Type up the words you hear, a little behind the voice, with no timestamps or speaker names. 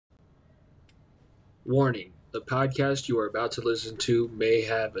Warning: the podcast you are about to listen to may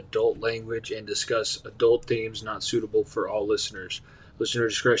have adult language and discuss adult themes not suitable for all listeners. Listener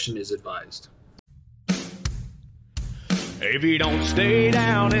discretion is advised. If you don't stay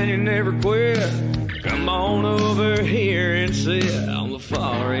down and you never quit, come on over here and sit on the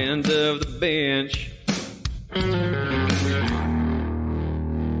far end of the bench.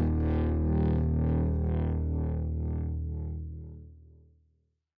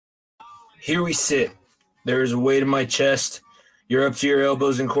 Here we sit. There is a weight in my chest. You're up to your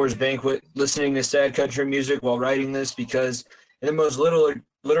elbows in Coors Banquet, listening to sad country music while writing this because, in the most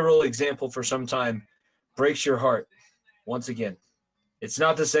literal example for some time, breaks your heart once again. It's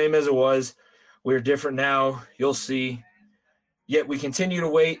not the same as it was. We're different now. You'll see. Yet we continue to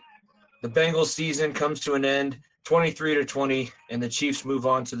wait. The Bengals season comes to an end, 23-20, and the Chiefs move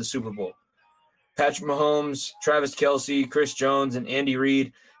on to the Super Bowl. Patrick Mahomes, Travis Kelce, Chris Jones, and Andy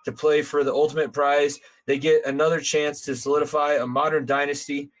Reid to play for the ultimate prize. They get another chance to solidify a modern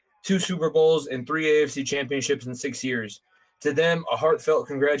dynasty, 2 Super Bowls and 3 AFC championships in 6 years. To them, a heartfelt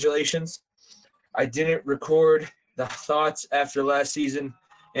congratulations. I didn't record the thoughts after last season,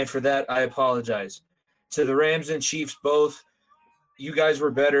 and for that, I apologize. To the Rams and Chiefs both, you guys were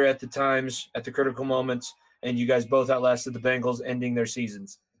better at the times, at the critical moments, and you guys both outlasted the Bengals, ending their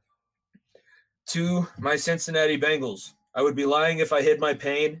seasons. To my Cincinnati Bengals, I would be lying if I hid my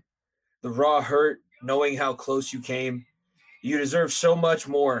pain, the raw hurt, knowing how close you came. You deserve so much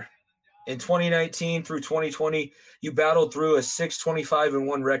more. In 2019 through 2020, you battled through a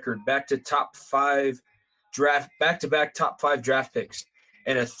 6-25-1 record, back-to-back top 5 draft picks,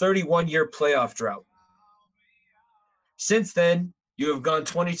 and a 31-year playoff drought. Since then, you have gone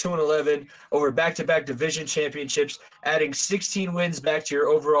 22-11 over back-to-back division championships, adding 16 wins back to your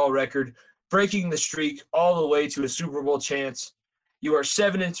overall record, breaking the streak all the way to a Super Bowl chance. You are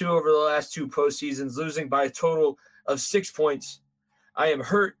 7-2 over the last 2 postseasons, losing by a total of 6 points. I am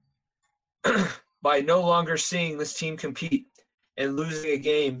hurt by no longer seeing this team compete and losing a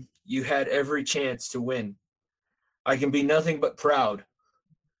game you had every chance to win. I can be nothing but proud.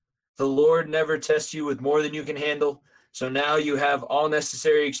 The Lord never tests you with more than you can handle, so now you have all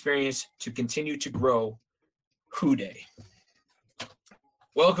necessary experience to continue to grow. Houday.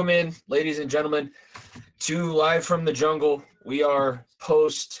 Welcome in, ladies and gentlemen, to Live from the Jungle. We are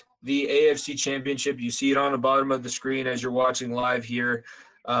post the AFC Championship. You see it on the bottom of the screen as you're watching live here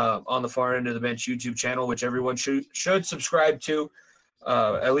on the Far End of the Bench YouTube channel, which everyone should subscribe to.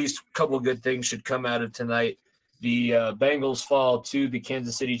 At least a couple of good things should come out of tonight. The Bengals fall to the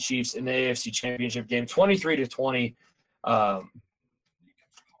Kansas City Chiefs in the AFC Championship game, 23-20.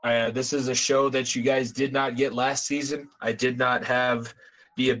 This is a show that you guys did not get last season. I did not have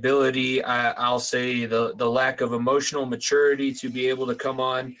the ability, I'll say the lack of emotional maturity to be able to come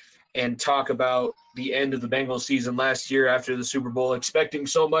on and talk about the end of the Bengals season last year after the Super Bowl, expecting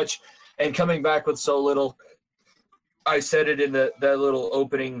so much and coming back with so little. I said it in that little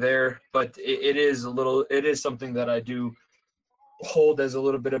opening there, but it is something that I do hold as a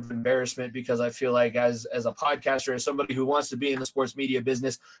little bit of embarrassment because I feel like as a podcaster, as somebody who wants to be in the sports media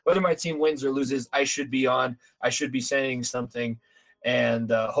business, whether my team wins or loses, I should be on. I should be saying something. And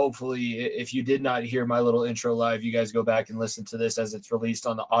hopefully, if you did not hear my little intro live, you guys go back and listen to this as it's released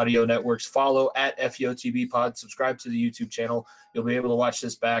on the audio networks. Follow at FEOTB Pod. Subscribe to the YouTube channel. You'll be able to watch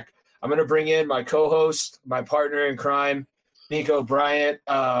this back. I'm going to bring in my co-host, my partner in crime, Nico Bryant.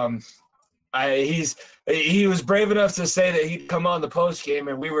 He was brave enough to say that he'd come on the post game,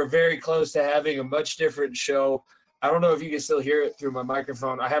 and we were very close to having a much different show. I don't know if you can still hear it through my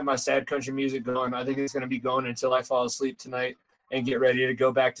microphone. I have my sad country music going. I think it's going to be going until I fall asleep tonight and get ready to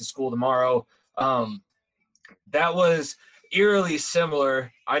go back to school tomorrow. That was eerily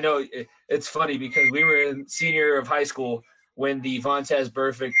similar. I know it's funny because we were in senior year of high school when the Vontaze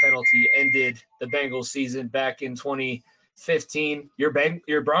Burfict penalty ended the Bengals season back in 2015.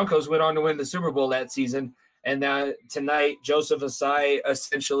 Your Broncos went on to win the Super Bowl that season. And now tonight, Joseph Asai,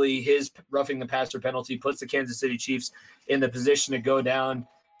 essentially his roughing the passer penalty puts the Kansas City Chiefs in the position to go down,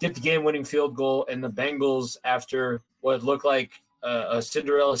 get the game-winning field goal, and the Bengals, after what looked like a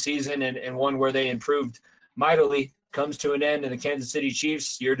Cinderella season and one where they improved mightily, comes to an end, and the Kansas City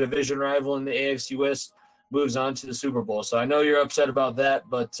Chiefs, your division rival in the AFC West, moves on to the Super Bowl. So I know you're upset about that,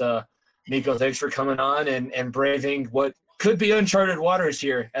 but Nico, thanks for coming on and braving what could be uncharted waters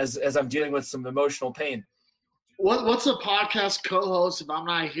here as I'm dealing with some emotional pain. What's a podcast co-host if I'm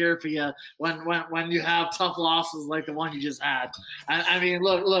not here for you when you have tough losses like the one you just had? I mean,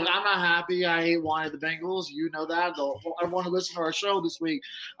 look, I'm not happy. I wanted the Bengals. You know that. Everyone who listened to our show this week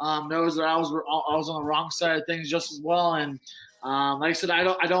knows that I was on the wrong side of things just as well. And Like I said, I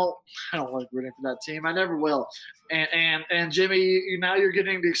don't like rooting for that team. I never will. And Jimmy, now you're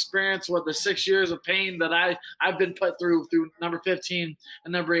getting to experience what the 6 years of pain that I've been put through number 15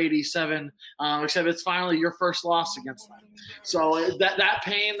 and number 87. Except it's finally your first loss against them. So that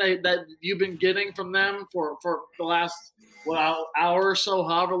pain that you've been getting from them for the last hour or so,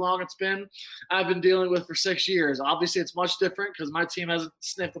 however long it's been, I've been dealing with for 6 years. Obviously, it's much different because my team hasn't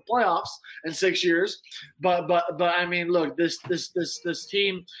sniffed the playoffs in 6 years. But I mean, look, this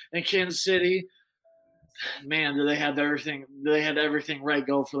team in Kansas City, man, they had everything right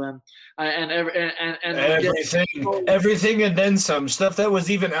go for them, and everything and then some stuff that was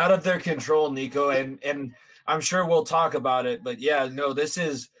even out of their control, Nico. And I'm sure we'll talk about it. But yeah, no, this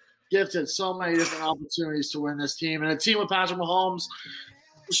is gifted so many different opportunities to win this team, and a team with Patrick Mahomes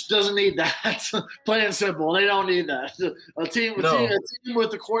doesn't need that. Plain and simple, they don't need that. A team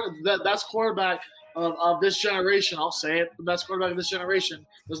with the best quarterback of this generation, I'll say it, the best quarterback of this generation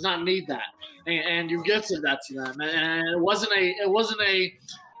does not need that, and you gifted that to them. And it wasn't a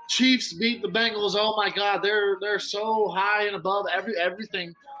Chiefs beat the Bengals. Oh my God, they're so high and above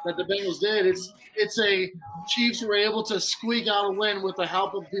everything that the Bengals did. It's a Chiefs were able to squeak out a win with the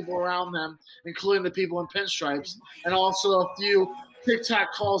help of people around them, including the people in pinstripes, and also a few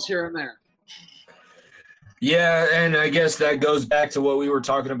tic-tac calls here and there. Yeah, and I guess that goes back to what we were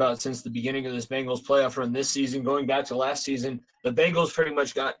talking about since the beginning of this Bengals playoff run this season. Going back to last season, the Bengals pretty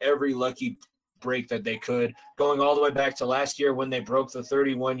much got every lucky break that they could, going all the way back to last year when they broke the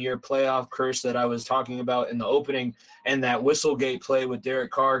 31-year playoff curse that I was talking about in the opening, and that Whistlegate play with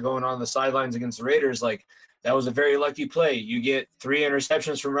Derek Carr going on the sidelines against the Raiders. Like, that was a very lucky play. You get 3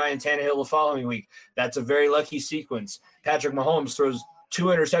 interceptions from Ryan Tannehill the following week. That's a very lucky sequence. Patrick Mahomes throws 2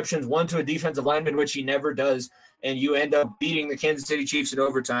 interceptions, one to a defensive lineman, which he never does, and you end up beating the Kansas City Chiefs in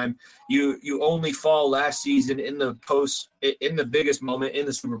overtime. You only fall last season in the biggest moment in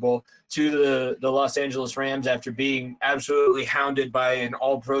the Super Bowl to the Los Angeles Rams after being absolutely hounded by an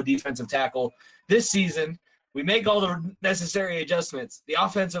all-pro defensive tackle. This season, we make all the necessary adjustments. The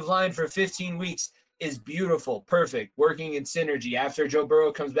offensive line for 15 weeks is beautiful, perfect, working in synergy. After Joe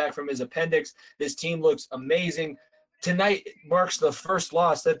Burrow comes back from his appendix, this team looks amazing. Tonight marks the first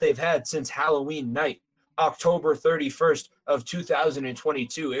loss that they've had since Halloween night, October 31st of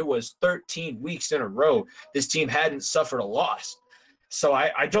 2022. It was 13 weeks in a row this team hadn't suffered a loss. So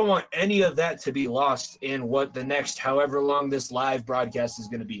I don't want any of that to be lost in what the next however long this live broadcast is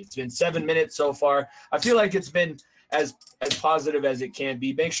going to be. It's been 7 minutes so far. I feel like it's been as positive as it can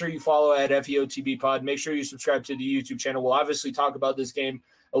be. Make sure you follow at FEOTB Pod. Make sure you subscribe to the YouTube channel. We'll obviously talk about this game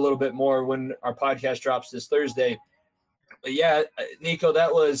a little bit more when our podcast drops this Thursday. But yeah, Nico,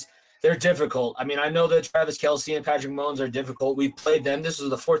 they're difficult. I mean, I know that Travis Kelce and Patrick Mahomes are difficult. We've played them. This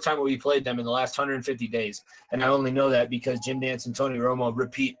is the 4th time we played them in the last 150 days. And I only know that because Jim Nantz and Tony Romo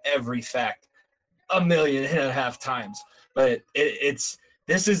repeat every fact 1.5 million times. But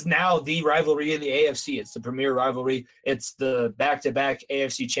this is now the rivalry in the AFC. It's the premier rivalry. It's the back-to-back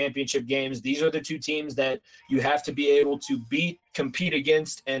AFC championship games. These are the 2 teams that you have to be able to beat, compete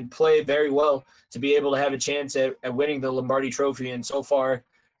against, and play very well to be able to have a chance at winning the Lombardi Trophy. And so far,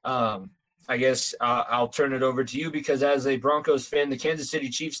 I guess I'll turn it over to you because as a Broncos fan, the Kansas City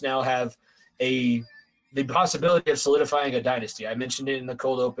Chiefs now have the possibility of solidifying a dynasty. I mentioned it in the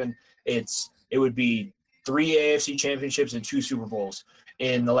cold open. It would be 3 AFC championships and 2 Super Bowls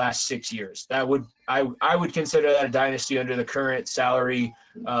in the last 6 years. I would consider that a dynasty under the current salary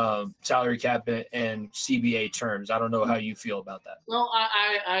cap and CBA terms. I don't know how you feel about that. Well,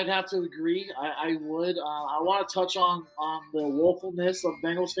 I'd have to agree. I would. I want to touch on the woefulness of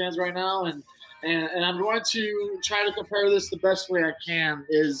Bengals fans right now, and I'm going to try to compare this the best way I can.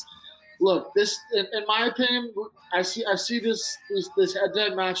 Is look, this in my opinion, I see this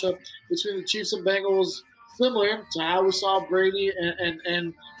head-to-head matchup between the Chiefs and Bengals similar to how we saw Brady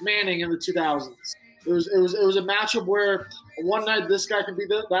and Manning in the 2000s. It was a matchup where one night this guy can be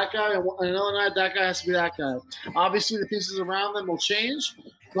that guy, and another night that guy has to be that guy. Obviously, the pieces around them will change,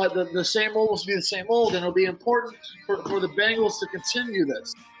 but the same old will be the same old, and it'll be important for the Bengals to continue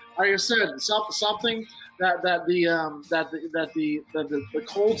this. Like I said, something that the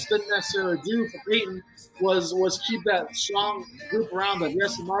Colts didn't necessarily do for Peyton was keep that strong group around them.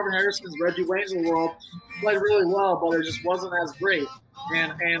 Yes, the Marvin Harrison's, Reggie Wayne's of the world played really well, but it just wasn't as great.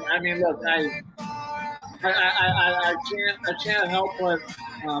 And I mean, look, I can't help but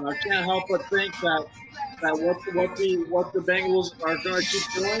think that what the Bengals are going to keep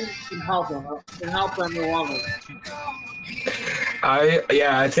doing can help them in the long run.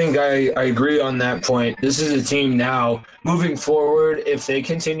 I think I agree on that point. This is a team now moving forward. If they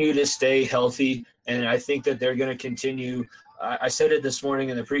continue to stay healthy, and I think that they're going to continue I said it this morning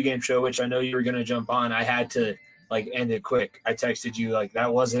in the pregame show, which I know you were going to jump on. I had to end it quick. I texted you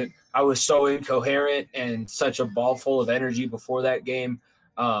I was so incoherent and such a ball full of energy before that game.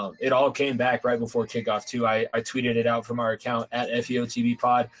 It all came back right before kickoff too. I tweeted it out from our account at FEOTB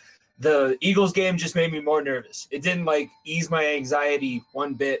pod. The Eagles game just made me more nervous. It didn't ease my anxiety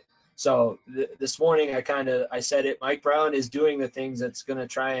one bit. So this morning I said it. Mike Brown is doing the things that's going to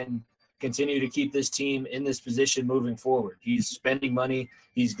try and continue to keep this team in this position moving forward. He's spending money.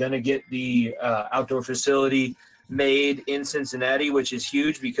 He's going to get the outdoor facility made in Cincinnati, which is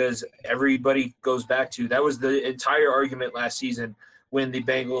huge because everybody goes back to that was the entire argument last season when the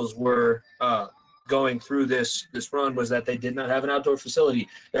Bengals were going through this run was that they did not have an outdoor facility.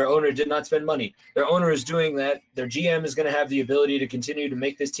 Their owner did not spend money. Their owner is doing that. Their GM is going to have the ability to continue to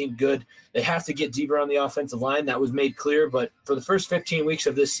make this team good. They have to get deeper on the offensive line. That was made clear. But for the first 15 weeks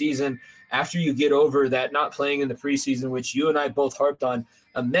of this season, after you get over that not playing in the preseason, which you and I both harped on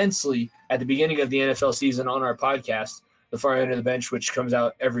immensely at the beginning of the NFL season on our podcast, The Far End of the Bench, which comes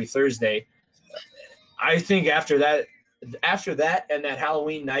out every Thursday, I think after that and that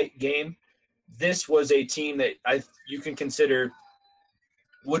Halloween night game, this was a team that you can consider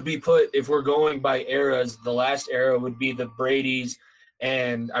would be put, if we're going by eras, the last era would be the Brady's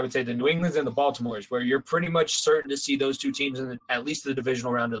and I would say the New Englands and the Baltimores, where you're pretty much certain to see those two teams in at least the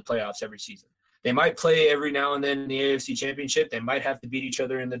divisional round of the playoffs every season. They might play every now and then in the AFC Championship. They might have to beat each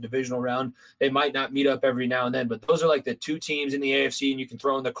other in the divisional round. They might not meet up every now and then, but those are the two teams in the AFC, and you can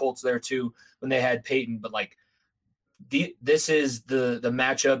throw in the Colts there too when they had Peyton. But this is the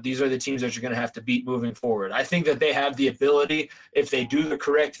matchup. These are the teams that you're going to have to beat moving forward. I think that they have the ability, if they do the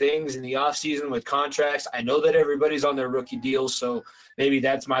correct things in the offseason with contracts. I know that everybody's on their rookie deals, so maybe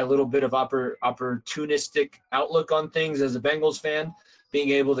that's my little bit of opportunistic outlook on things as a Bengals fan,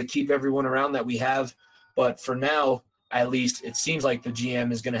 being able to keep everyone around that we have. But for now, at least, it seems like the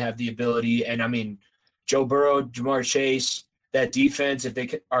GM is going to have the ability. And, I mean, Joe Burrow, Jamar Chase, that defense, if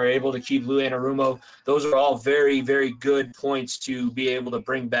they are able to keep Lou Anarumo, those are all very, very good points to be able to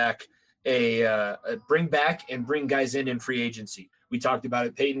bring back and bring guys in free agency. We talked about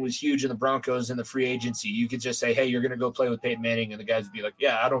it. Peyton was huge in the Broncos in the free agency. You could just say, hey, you're going to go play with Peyton Manning, and the guys would be like,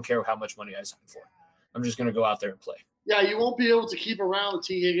 yeah, I don't care how much money I sign for. I'm just going to go out there and play. Yeah, you won't be able to keep around the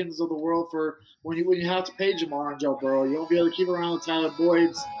T. Higgins of the world for when you have to pay Jamar and Joe Burrow. You won't be able to keep around the Tyler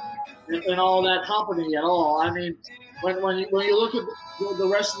Boyds and all that company at all. I mean, when you look at the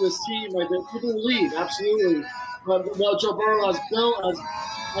rest of this team, people leave, absolutely. But Joe Burrow has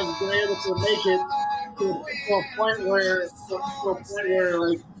been able to make it to a point where you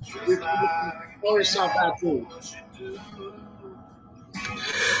can throw yourself out too.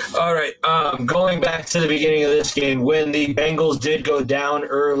 All right, going back to the beginning of this game, when the Bengals did go down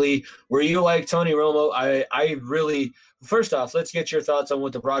early, were you like Tony Romo? I really – first off, let's get your thoughts on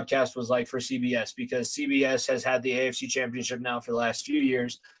what the broadcast was like for CBS, because CBS has had the AFC Championship now for the last few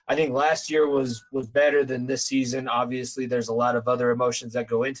years. I think last year was better than this season. Obviously, there's a lot of other emotions that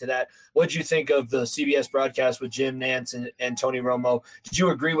go into that. What did you think of the CBS broadcast with Jim Nantz and Tony Romo? Did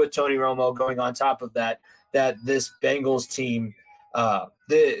you agree with Tony Romo going on top of that this Bengals team –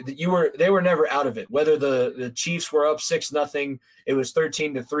 they were never out of it. Whether the Chiefs were up 6-0, it was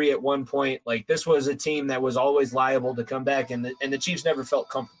 13-3 at one point. This was a team that was always liable to come back, and the Chiefs never felt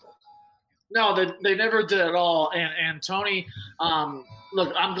comfortable. No, they never did at all. And Tony,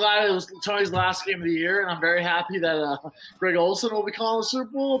 look, I'm glad it was Tony's last game of the year, and I'm very happy that Greg Olsen will be calling the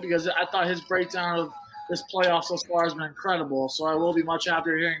Super Bowl, because I thought his breakdown of this playoff so far has been incredible. So I will be much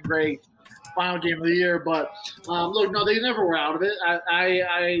happier hearing Greg final game of the year. But look, no, they never were out of it.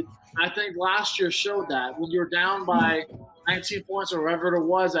 I think last year showed that when you were down by 19 points or whatever it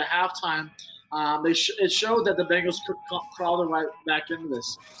was at halftime, it showed that the Bengals could crawl right back into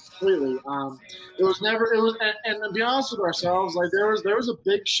this completely. And to be honest with ourselves, there was a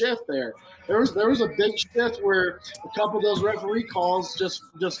big shift there. There was a big shift where a couple of those referee calls just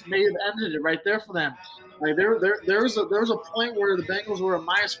may have ended it right there for them. There was a point where the Bengals were a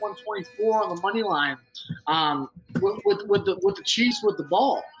minus 124 on the money line, with the Chiefs with the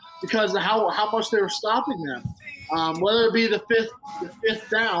ball, because of how much they were stopping them. Whether it be the fifth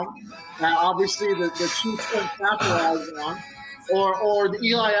down, obviously the Chiefs couldn't capitalize on, or the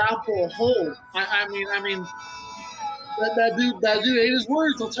Eli Apple hold. I mean. That dude ate his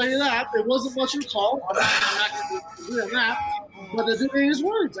words. I'll tell you that. It wasn't much of a call. I'm not going to agree on that. But the dude ate his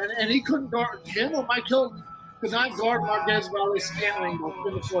words, and he couldn't guard him, or Mike Hilton could not guard Marquez Valdes-Scantling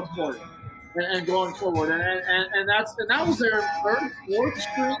in the fourth quarter and going forward. And that was their third, fourth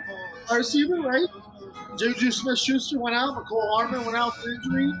string receiver, right? Juju Smith-Schuster went out, McCole Hardman went out for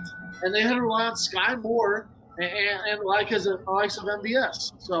injury, and they had to rely on Sky Moore and like as the likes of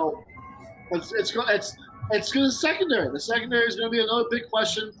MBS. So it's going to secondary. The secondary is going to be another big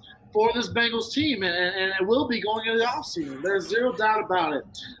question for this Bengals team, and it will be going into the offseason. There's zero doubt about it.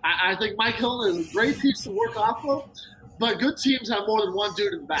 I think Mike Hilton is a great piece to work off of, but good teams have more than one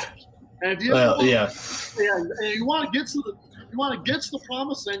dude in the back. And if you and you want to get to the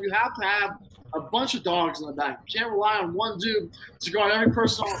promise, then you have to have a bunch of dogs in the back. You can't rely on one dude to guard every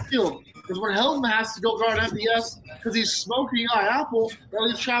person on the field. Because when Hilton has to go guard MVS because he's smoking Eli Apple, that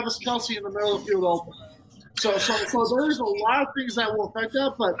leaves Travis Kelce in the middle of the field open. So there's a lot of things that will affect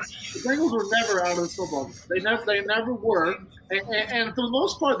that, but the Bengals were never out of this football game. They never were, and for the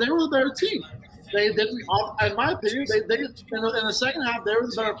most part, they were the better team. They didn't, in my opinion, they in the second half they were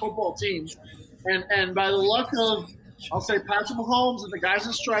the better football team, and by the luck of, I'll say, Patrick Mahomes and the guys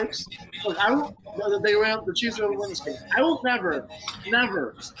in stripes, look, the Chiefs were able to win this game. I will never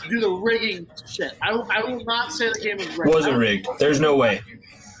do the rigging shit. I will not say the game was rigged. Wasn't rigged. There's no way.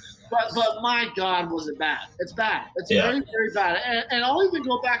 But my God, was it bad? It's bad. It's very, very bad. And I'll even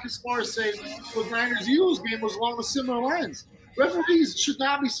go back as far as saying the Niners-Eagles game was along the similar lines. Referees should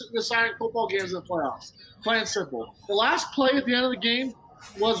not be deciding football games in the playoffs. Plain and simple. The last play at the end of the game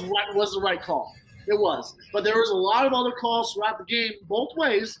was the right call. It was. But there was a lot of other calls throughout the game, both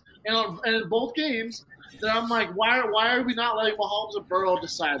ways, and in both games, that I'm like, why are we not letting Mahomes and Burrow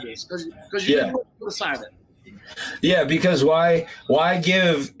decide this? Because you didn't decide it. Yeah, because why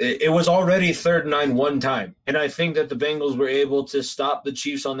give – it was already 3rd and 9 one time, and I think that the Bengals were able to stop the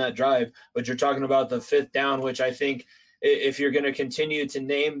Chiefs on that drive, but you're talking about the 5th down, which I think if you're going to continue to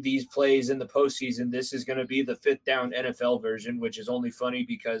name these plays in the postseason, this is going to be the 5th down NFL version, which is only funny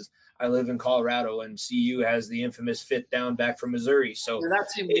because I live in Colorado and CU has the infamous 5th down back from Missouri. So that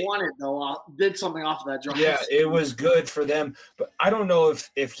team won it, though, did something off of that drive. Yeah, it was good for them. But I don't know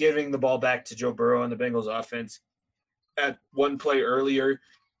if giving the ball back to Joe Burrow and the Bengals offense at one play earlier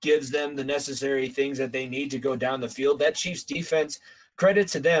gives them the necessary things that they need to go down the field. That Chiefs defense, credit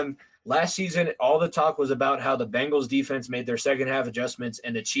to them. Last season, all the talk was about how the Bengals defense made their second half adjustments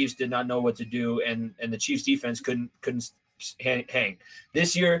and the Chiefs did not know what to do, and the Chiefs defense couldn't hang.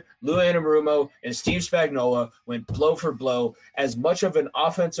 This year, Lou Anarumo and Steve Spagnuolo went blow for blow. As much of an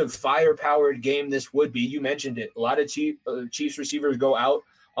offensive fire-powered game this would be, you mentioned it, a lot of Chiefs receivers go out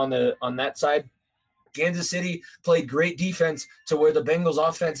on that side. Kansas City played great defense to where the Bengals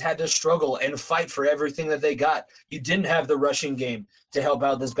offense had to struggle and fight for everything that they got. You didn't have the rushing game to help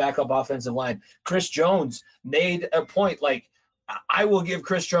out this backup offensive line. Chris Jones made a point. Like, I will give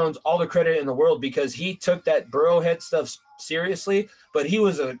Chris Jones all the credit in the world because he took that Burrowhead stuff seriously, but he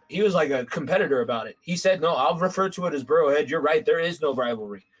was like a competitor about it. He said, no, I'll refer to it as Burrowhead. You're right. There is no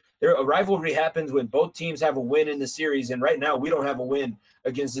rivalry. A rivalry happens when both teams have a win in the series, and right now we don't have a win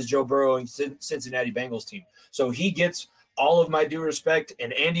against this Joe Burrow and Cincinnati Bengals team. So he gets all of my due respect,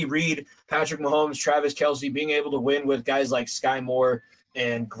 and Andy Reid, Patrick Mahomes, Travis Kelce being able to win with guys like Sky Moore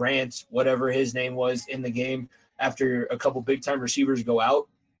and Grant, whatever his name was, in the game after a couple big-time receivers go out.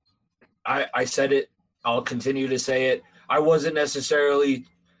 I said it. I'll continue to say it. I wasn't necessarily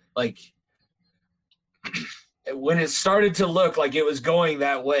like – when it started to look like it was going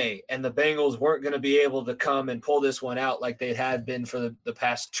that way and the Bengals weren't going to be able to come and pull this one out like they had been for the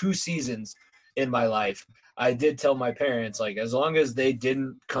past 2 seasons in my life, I did tell my parents, like, as long as they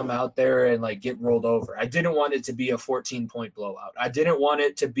didn't come out there and, like, get rolled over. I didn't want it to be a 14-point blowout. I didn't want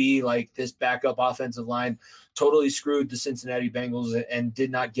it to be like this backup offensive line totally screwed the Cincinnati Bengals and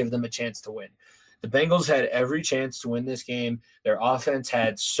did not give them a chance to win. The Bengals had every chance to win this game. Their offense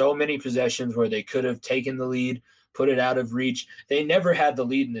had so many possessions where they could have taken the lead, put it out of reach. They never had the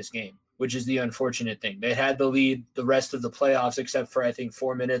lead in this game, which is the unfortunate thing. They had the lead the rest of the playoffs except for, I think,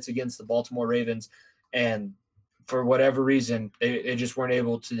 4 minutes against the Baltimore Ravens. And for whatever reason, they just weren't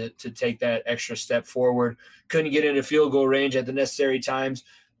able to take that extra step forward. Couldn't get into field goal range at the necessary times.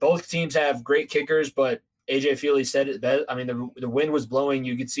 Both teams have great kickers, but AJ Feely said it best. I mean, the wind was blowing.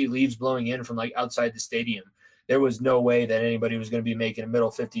 You could see leaves blowing in from like outside the stadium. There was no way that anybody was going to be making a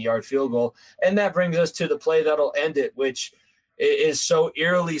middle 50-yard field goal. And that brings us to the play that'll end it, which is so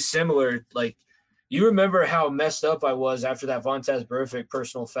eerily similar. Like, you remember how messed up I was after that Vontaze Burfict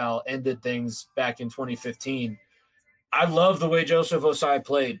personal foul ended things back in 2015. I love the way Joseph Ossai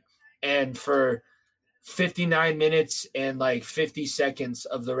played. And for 59 minutes and like 50 seconds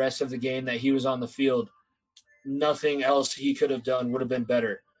of the rest of the game that he was on the field, nothing else he could have done would have been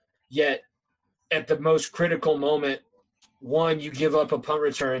better. Yet, at the most critical moment, one, you give up a punt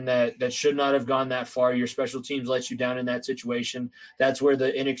return that should not have gone that far. Your special teams let you down in that situation. That's where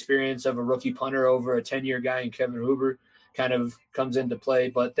the inexperience of a rookie punter over a 10-year guy in Kevin Huber kind of comes into play.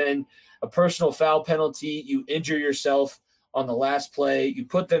 But then a personal foul penalty, you injure yourself on the last play, you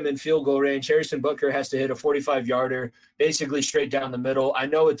put them in field goal range. Harrison Butker has to hit a 45-yarder, basically straight down the middle. I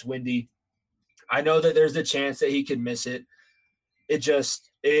know it's windy. I know that there's a chance that he could miss it.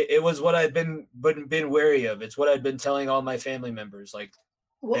 It was what I've been wary of. It's what I've been telling all my family members. Like,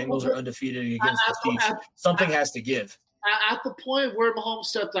 Bengals are undefeated against the Chiefs. Something has to give. At the point where Mahomes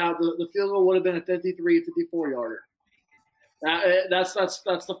stepped out, the field goal would have been a 53, 54-yarder. That's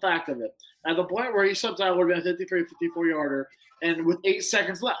the fact of it. At the point where he stepped out, it would have been a 53, 54-yarder, and with 8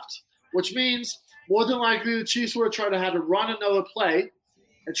 seconds left, which means more than likely the Chiefs would have tried to have to run another play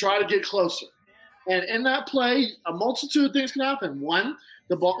and try to get closer. And in that play, a multitude of things can happen. One,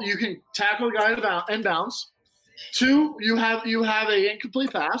 the ball, you can tackle a guy in bounds. 2, you have a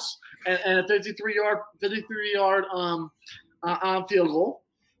incomplete pass and a 53-yard field goal.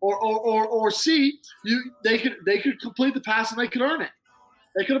 Or C, they could complete the pass and they could earn it.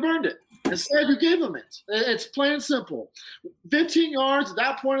 They could have earned it. Instead, you gave them it. It's plain and simple. 15 yards at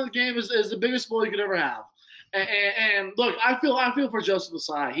that point of the game is the biggest blow you could ever have. And look, I feel for Joseph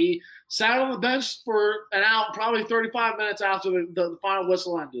Ossai. He sat on the bench for an out, probably 35 minutes after the final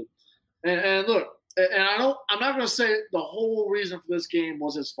whistle ended. And look, and I'm not going to say the whole reason for this game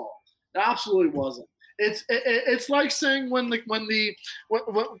was his fault. It absolutely wasn't. It's like saying when the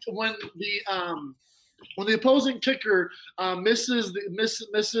opposing kicker misses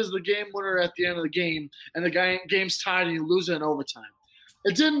the game winner at the end of the game, and the game's tied and you lose it in overtime.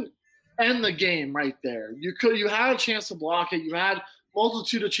 It didn't end the game right there. You had a chance to block it. You had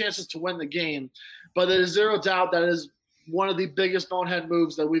multitude of chances to win the game, but there is zero doubt that is one of the biggest bonehead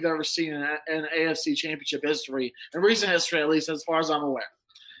moves that we've ever seen in AFC Championship history, in recent history at least, as far as I'm aware.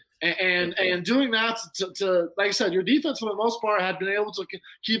 And doing that to like I said, your defense for the most part had been able to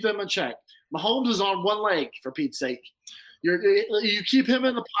keep them in check. Mahomes is on one leg, for Pete's sake. You keep him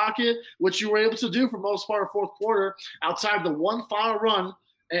in the pocket, which you were able to do for most part of fourth quarter, outside the one final run,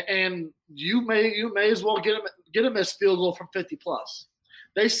 and you may as well get a missed field goal from 50 plus.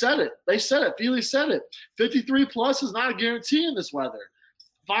 They said it. Feely said it. 53 plus is not a guarantee in this weather.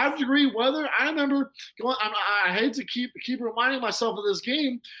 5-degree weather. I remember going. I hate to keep reminding myself of this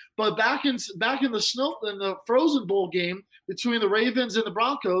game, but back in the snow in the Frozen Bowl game between the Ravens and the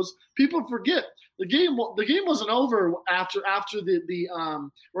Broncos, people forget the game wasn't over after the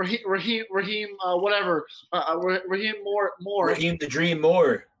Raheem the Dream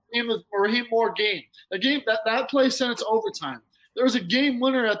Moore. Raheem Moore game. The game that play sent it to overtime. There was a game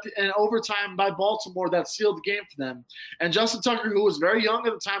winner in overtime by Baltimore that sealed the game for them. And Justin Tucker, who was very young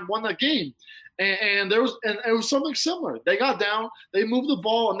at the time, won that game. And it was something similar. They got down, they moved the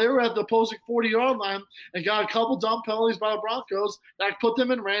ball, and they were at the opposing 40-yard line and got a couple dumb penalties by the Broncos that put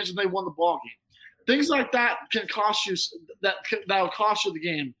them in range, and they won the ball game. Things like that can cost you. That'll cost you the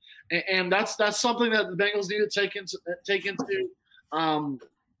game, and that's something that the Bengals need to take into taking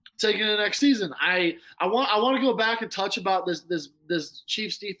the next season. I want to go back and touch about this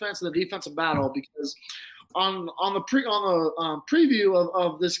Chiefs defense and the defensive battle, because on the preview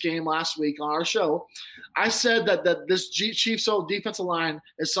of this game last week on our show, I said that this Chiefs defensive line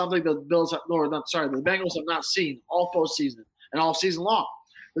is something that the Bengals have not seen all postseason and all season long.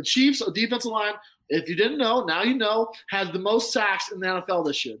 The Chiefs defensive line, if you didn't know, now you know, has the most sacks in the NFL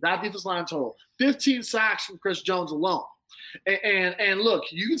this year. That defensive line total, 15 sacks from Chris Jones alone. And look,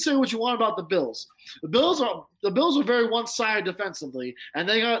 you can say what you want about the Bills. The Bills are very one-sided defensively, and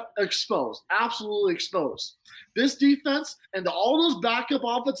they got exposed, absolutely exposed. This defense and all those backup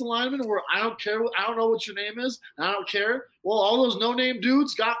offensive linemen, where I don't know what your name is, and I don't care. Well, all those no-name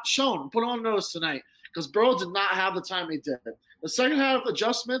dudes got shown, put on notice tonight, because Burrow did not have the time he did. The second half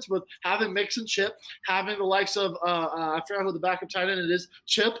adjustments with having Mixon, Chip, having the likes of I forgot who the backup tight end it is,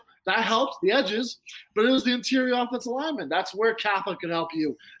 Chip. That helped the edges, but it was the interior offensive lineman. That's where Kappa could help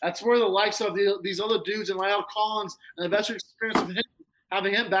you. That's where the likes of these other dudes and Lyle Collins and the veteran experience of him,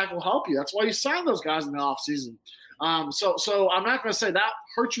 having him back will help you. That's why you signed those guys in the offseason. So I'm not going to say that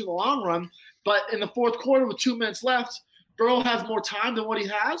hurts you in the long run, but in the fourth quarter with 2 minutes left, Burrow has more time than what he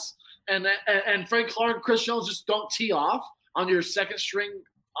has, and Frank Clark and Chris Jones just don't tee off on your second string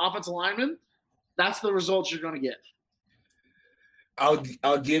offensive lineman. That's the results you're going to get.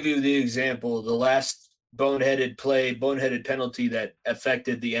 I'll give you the example. The last boneheaded penalty that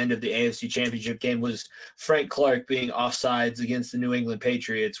affected the end of the AFC Championship game was Frank Clark being offsides against the New England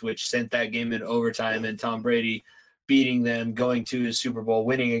Patriots, which sent that game in overtime, and Tom Brady beating them, going to his Super Bowl,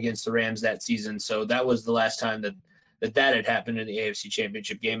 winning against the Rams that season. So that was the last time that had happened in the AFC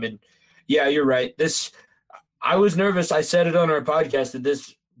Championship game. And yeah, you're right. I was nervous. I said it on our podcast that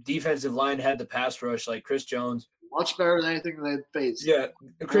this defensive line had the pass rush, like Chris Jones, much better than anything they faced. Yeah,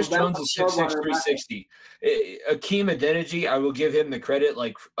 Chris Well, Jones that's is 6'6", a 360. Akeem Adeniji, I will give him the credit.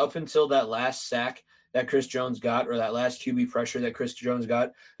 Like up until that last sack that Chris Jones got, or that last QB pressure that Chris Jones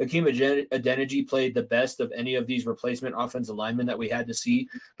got, Akeem Adeniji played the best of any of these replacement offensive linemen that we had to see,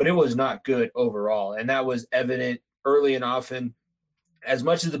 but it was not good overall, and that was evident early and often. As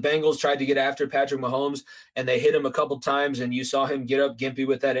much as the Bengals tried to get after Patrick Mahomes and they hit him a couple times and you saw him get up gimpy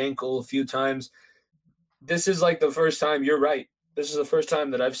with that ankle a few times, this is like the first time, you're right. This is the first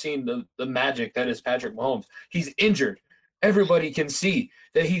time that I've seen the magic that is Patrick Mahomes. He's injured. Everybody can see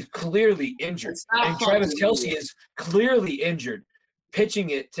that he's clearly injured. And Travis Kelce is clearly injured,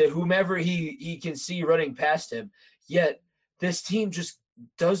 pitching it to whomever he can see running past him. Yet this team just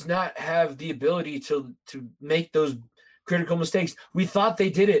does not have the ability to make those critical mistakes. We thought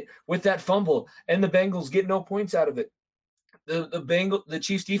they did it with that fumble, and the Bengals get no points out of it. The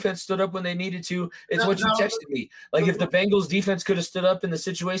Chiefs defense stood up when they needed to. It's what you texted me. Like if the Bengals defense could have stood up in the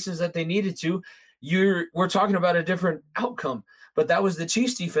situations that they needed to, we're talking about a different outcome. But that was the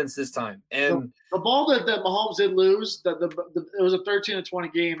Chiefs defense this time. And the ball that Mahomes did lose, it was a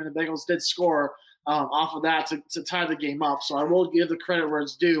 13-20 game, and the Bengals did score off of that to tie the game up. So I will give the credit where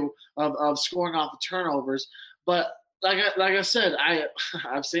it's due of scoring off the turnovers. But like I said,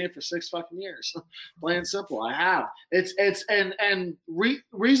 I've seen it for 6 fucking years. Plain and simple, I have.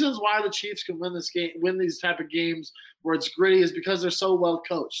 Reasons why the Chiefs can win these type of games where it's gritty is because they're so well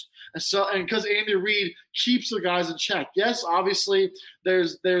coached, and because Andy Reid keeps the guys in check. Yes, obviously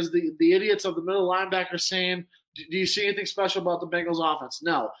there's the idiots of the middle linebacker saying, "Do you see anything special about the Bengals offense?"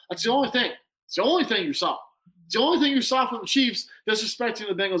 No, that's the only thing. It's the only thing you saw. It's the only thing you saw from the Chiefs disrespecting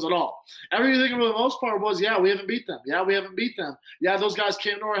the Bengals at all. Everything for the most part was, yeah, we haven't beat them. Yeah, we haven't beat them. Yeah, those guys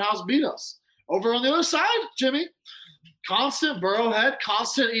came to our house, beat us. Over on the other side, Jimmy, constant Burrowhead,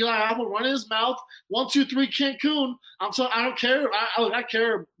 constant Eli Apple running his mouth. 1, 2, 3, Cancun. I don't care. I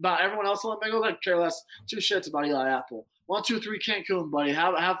care about everyone else on the Bengals. I care less. 2 shits about Eli Apple. 1, 2, 3, Cancun, buddy.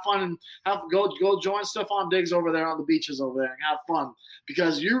 Have fun and go join Stephon Diggs over there on the beaches over there and have fun.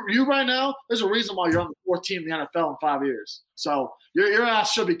 Because you right now, there's a reason why you're on the 4th team in the NFL in 5 years. So your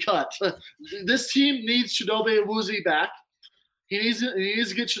ass should be cut. This team needs Chidobe Awuzie back. He needs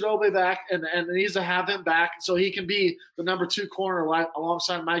to get Chidobe back and needs to have him back so he can be the number 2 corner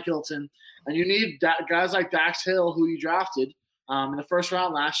alongside Mike Hilton. And you need guys like Dax Hill, who you drafted in the first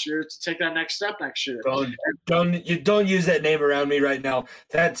round last year, to take that next step next year. Don't use that name around me right now.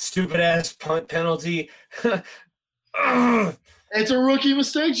 That stupid ass punt penalty. It's a rookie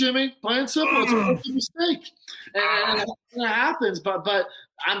mistake, Jimmy. Plain and simple, it's a rookie mistake, and it happens. But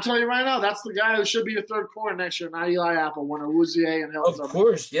I'm telling you right now, that's the guy who should be your 3rd corner next year, not Eli Apple, when Awuzie and Hill. Of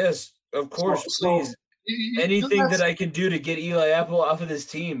course, yes, of course, please. Anything that I can do to get Eli Apple off of this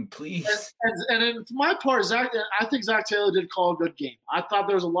team, please. And for my part, I think Zach Taylor did call a good game. I thought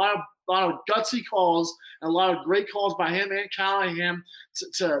there was a lot of gutsy calls and a lot of great calls by him and Callahan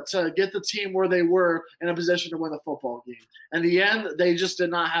to get the team where they were in a position to win the football game. In the end, they just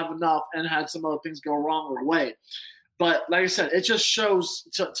did not have enough and had some other things go wrong the way. But like I said, it just shows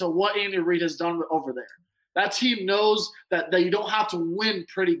to what Andy Reid has done over there. That team knows that you don't have to win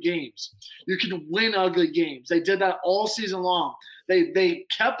pretty games. You can win ugly games. They did that all season long. They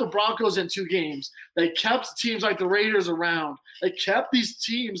kept the Broncos in 2 games. They kept teams like the Raiders around. They kept these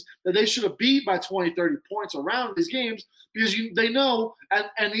teams that they should have beat by 20, 30 points around these games because they know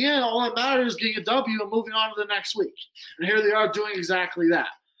at the end all that matters is getting a W and moving on to the next week. And here they are doing exactly that.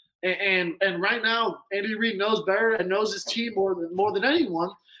 And right now, Andy Reid knows better and knows his team more than anyone,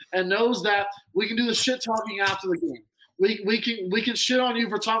 and knows that we can do the shit talking after the game. We can shit on you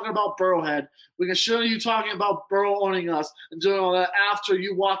for talking about Burrowhead. We can shit on you talking about Burrow owning us and doing all that after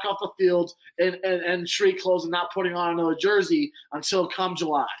you walk off the field and street clothes and not putting on another jersey until come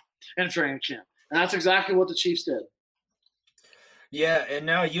July and training camp. And that's exactly what the Chiefs did. Yeah, and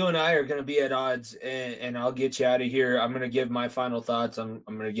now you and I are going to be at odds, and I'll get you out of here. I'm going to give my final thoughts. I'm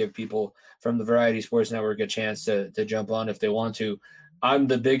going to give people from the Variety Sports Network a chance to jump on if they want to. I'm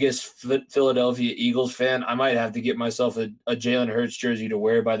the biggest Philadelphia Eagles fan. I might have to get myself a Jalen Hurts jersey to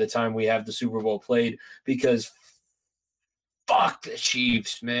wear by the time we have the Super Bowl played because fuck the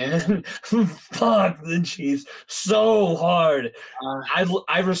Chiefs, man. Fuck the Chiefs so hard.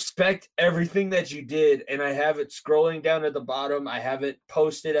 I respect everything that you did, and I have it scrolling down at the bottom. I have it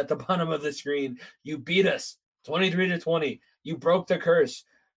posted at the bottom of the screen. You beat us 23-20. You broke the curse.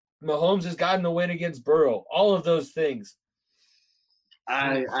 Mahomes has gotten the win against Burrow. All of those things.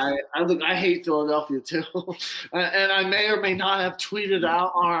 Look, I hate Philadelphia too, and I may or may not have tweeted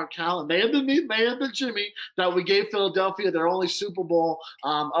out on our account. It may have been me, may have been Jimmy, that we gave Philadelphia their only Super Bowl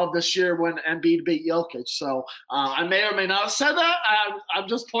of this year when Embiid beat Jokic. So I may or may not have said that. I'm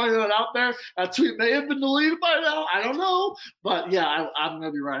just pointing it out there. That tweet may have been deleted by now. I don't know, but yeah, I'm going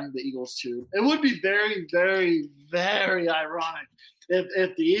to be riding the Eagles too. It would be very, very, very ironic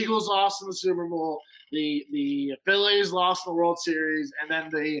if the Eagles lost in the Super Bowl, the Phillies lost in the World Series, and then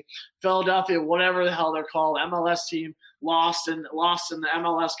the Philadelphia, whatever the hell they're called, MLS team lost in the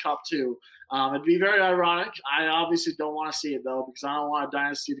MLS Cup too. It'd be very ironic. I obviously don't want to see it though, because I don't want a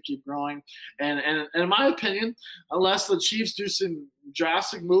dynasty to keep growing. And in my opinion, unless the Chiefs do some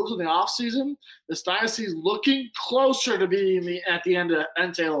drastic moves in the offseason, this dynasty is looking closer to being at the end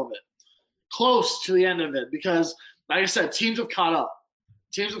tail of it. Close to the end of it, because like I said, teams have caught up.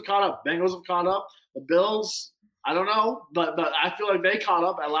 Bengals have caught up. The Bills, I don't know, but I feel like they caught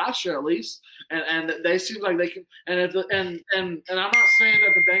up at last year at least, and they seem like they can. And I'm not saying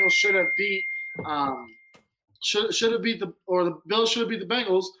that the Bengals should have beat the Bills should have beat the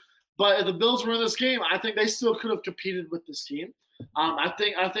Bengals, but if the Bills were in this game, I think they still could have competed with this team. I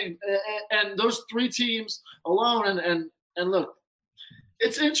think, and those three teams alone, and look,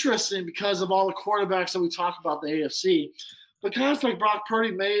 it's interesting because of all the quarterbacks that we talk about the AFC. But guys like Brock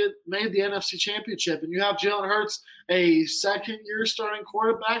Purdy made the NFC Championship, and you have Jalen Hurts, a second-year starting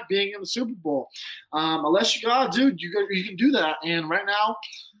quarterback, being in the Super Bowl. Unless you got a dude, you can do that. And right now,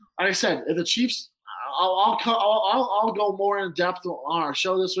 like I said, if the Chiefs, I'll go more in depth on our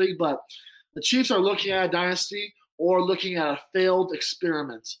show this week. But the Chiefs are looking at a dynasty or looking at a failed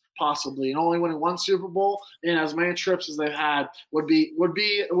experiment, possibly, and only winning one Super Bowl in as many trips as they've had would be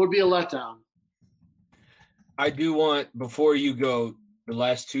a letdown. I do want, before you go, the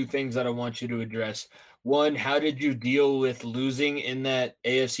last two things that I want you to address. One, how did you deal with losing in that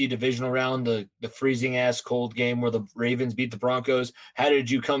AFC divisional round, the freezing ass cold game where the Ravens beat the Broncos? How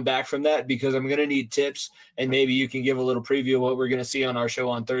did you come back from that? Because I'm going to need tips, and maybe you can give a little preview of what we're going to see on our show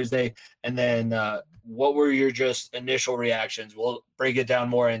on Thursday. And then what were your just initial reactions? We'll break it down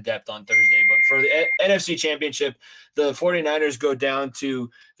more in depth on Thursday. But for the NFC Championship, the 49ers go down to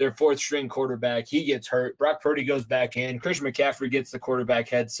their fourth string quarterback. He gets hurt. Brock Purdy goes back in. Christian McCaffrey gets the quarterback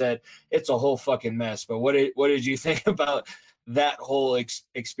headset. It's a whole fucking mess. But what did you think about that whole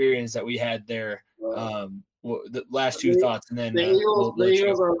experience that we had there? The last two thoughts, and then the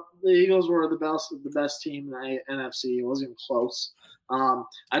Eagles were the best team in the NFC. It wasn't even close.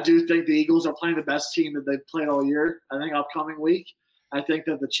 I do think the Eagles are playing the best team that they've played all year. I think upcoming week, I think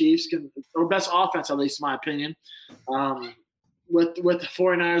that the Chiefs or best offense, at least in my opinion, with the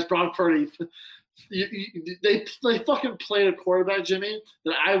 49ers, Brock Purdy, they fucking played a quarterback, Jimmy,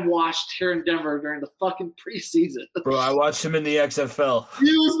 that I watched here in Denver during the fucking preseason. Bro, I watched him in the XFL.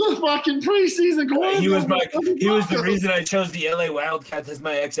 He was the fucking preseason quarterback. He was the reason I chose the LA Wildcats as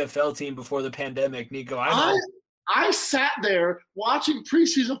my XFL team before the pandemic, Nico. I sat there watching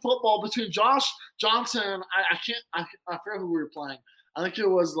preseason football between Josh Johnson. I forget who we were playing. I think it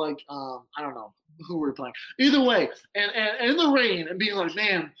was like I don't know who we were playing. Either way, and in the rain and being like,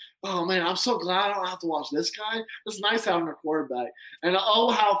 man, I'm so glad I don't have to watch this guy. It's nice having a quarterback. And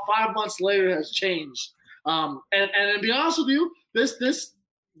how 5 months later it has changed. And to be honest with you,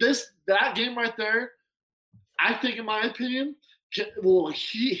 that game right there, I think, in my opinion, will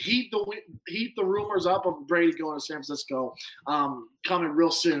heat the rumors up of Brady going to San Francisco coming real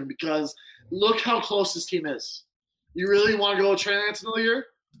soon, because look how close this team is. You really want to go Trey Lance another year?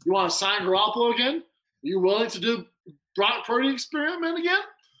 You want to sign Garoppolo again? Are you willing to do Brock Purdy experiment again?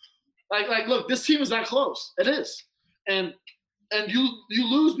 Like, look, this team is that close. It is, and you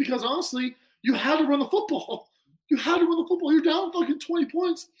lose because honestly, you had to run the football. You had to run the football. You're down fucking 20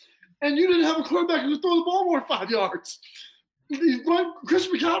 points, and you didn't have a quarterback who could throw the ball more than 5 yards.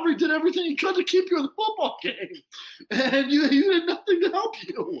 Christian McCaffrey did everything he could to keep you in the football game, and you did nothing to help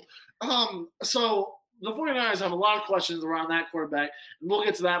you. So the 49ers have a lot of questions around that quarterback, and we'll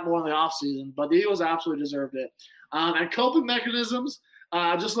get to that more in the offseason, but the Eagles absolutely deserved it. And coping mechanisms,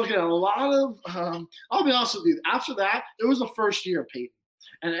 just looking at a lot of I'll be honest with you, after that, it was the first year of Peyton.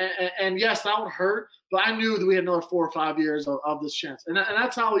 And yes, that would hurt, but I knew that we had another 4 or 5 years of this chance. And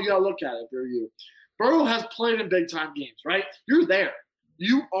that's how you got to look at it if you're you. Burrow has played in big-time games, right? You're there.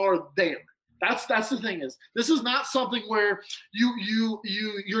 You are there. That's the thing is, this is not something where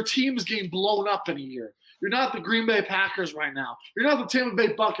your team is getting blown up in a year. You're not the Green Bay Packers right now. You're not the Tampa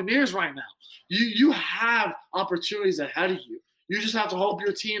Bay Buccaneers right now. You have opportunities ahead of you. You just have to hope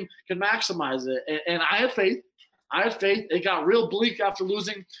your team can maximize it. And I have faith. I had faith. It got real bleak after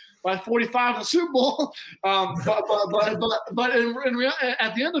losing by 45 in the Super Bowl. But at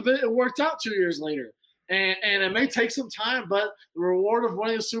the end of it, it worked out 2 years later. And it may take some time, but the reward of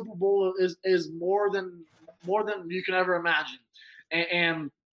winning a Super Bowl is more than you can ever imagine. And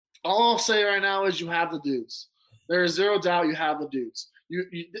all I'll say right now is you have the dudes. There is zero doubt you have the dudes. You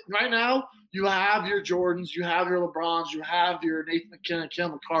right now, you have your Jordans, you have your LeBrons, you have your Nathan McKinnon,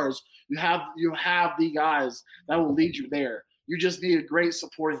 Kevin McCarrs. You have the guys that will lead you there. You just need a great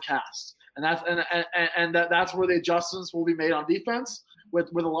supporting cast, and that's where the adjustments will be made on defense with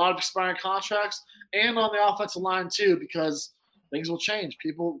a lot of expiring contracts, and on the offensive line too, because things will change.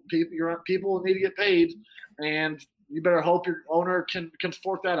 People need to get paid, and you better hope your owner can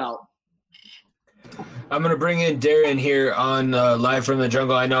fork that out. I'm going to bring in Darren here on Live from the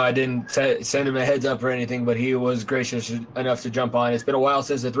Jungle. I know I didn't send him a heads up or anything, but he was gracious enough to jump on. It's been a while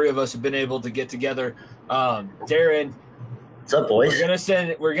since the three of us have been able to get together. Darren, what's up, boys?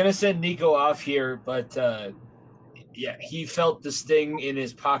 We're gonna send Nico off here, but yeah, he felt the sting in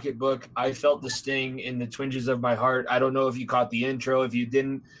his pocketbook. I felt the sting in the twinges of my heart. I don't know if you caught the intro. If you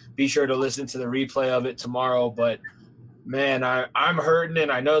didn't, be sure to listen to the replay of it tomorrow. But man, I'm hurting,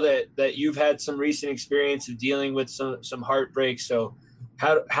 and I know that you've had some recent experience of dealing with some heartbreak. So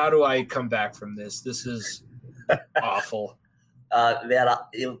how do I come back from this? This is awful. Man,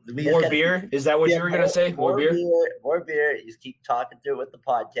 more beer? Is that what you were going to say? More beer? More beer. You just keep talking through it with the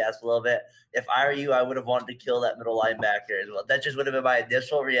podcast a little bit. If I were you, I would have wanted to kill that middle linebacker as well. That just would have been my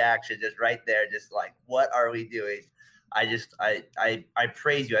initial reaction, just right there, just like, what are we doing? I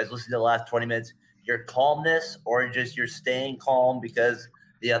praise you. I was listening to the last 20 minutes. Your calmness, or just you're staying calm because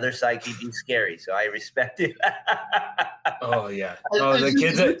the other side keeps you scary. So I respect it. Oh yeah. Oh, the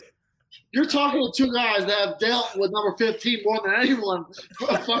kids. You're talking to two guys that have dealt with number 15 more than anyone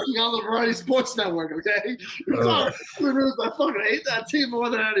fucking on the Variety Sports Network, okay? You're talking to dudes that fucking hate that team more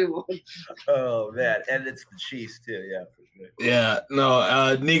than anyone. Oh, man. And it's the Chiefs, too. Yeah, for sure. Yeah.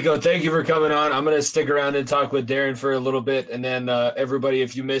 No, Nico, thank you for coming on. I'm going to stick around and talk with Darren for a little bit. And then everybody,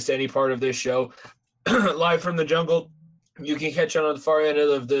 if you missed any part of this show, Live from the Jungle, you can catch on the far end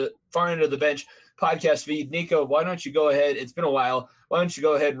of the bench podcast feed. Nico, why don't you go ahead? It's been a while. Why don't you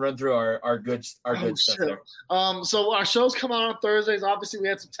go ahead and run through our good stuff there? So our shows come out on Thursdays. Obviously, we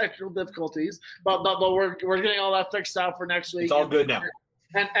had some technical difficulties, but we're getting all that fixed out for next week. It's all good now.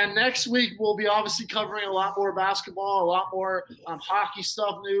 And next week we'll be obviously covering a lot more basketball, a lot more hockey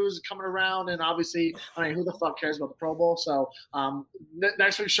stuff news coming around, and obviously, I mean, who the fuck cares about the Pro Bowl? So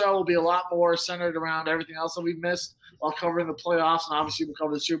next week's show will be a lot more centered around everything else that we've missed while covering the playoffs, and obviously we'll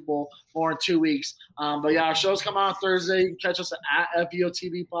cover the Super Bowl more in 2 weeks. But yeah, our shows come out on Thursday. You can catch us at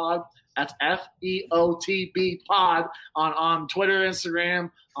FEOTB Pod. That's FEOTB Pod on Twitter, Instagram,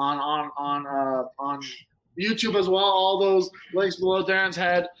 on YouTube as well. All those links below Darren's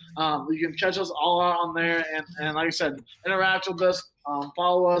head. You can catch us all out on there, and like I said, interact with us,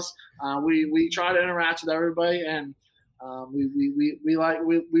 follow us. We try to interact with everybody, and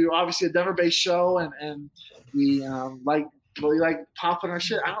we obviously a Denver-based show, and we like popping our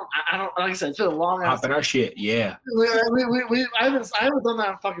shit. I don't like I said, it's been a long ass popping our shit. Yeah. I haven't done that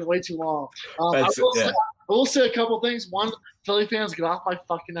in fucking way too long. I will say a couple things. One, Philly fans, get off my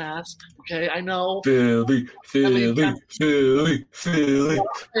fucking ass. Okay, I know. Philly.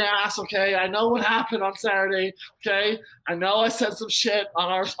 Ass. Okay, I know what happened on Saturday. Okay, I know I said some shit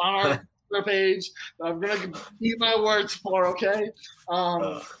on our page that I'm gonna eat my words for. Okay,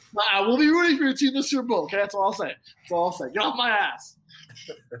 I will be rooting for your team in the Super Bowl. Okay, that's all I'll say. Get off my ass.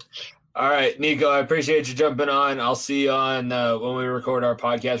 All right, Nico, I appreciate you jumping on. I'll see you on when we record our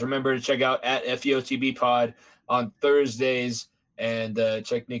podcast. Remember to check out at FEOTB Pod on Thursdays, and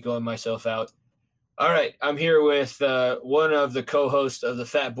check Nico and myself out. All right, I'm here with one of the co-hosts of the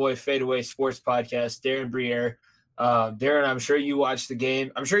Fat Boy Fadeaway Sports Podcast, Darren Briere. Darren, I'm sure you watched the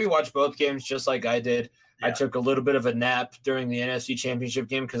game. I'm sure you watched both games just like I did. Yeah. I took a little bit of a nap during the NFC Championship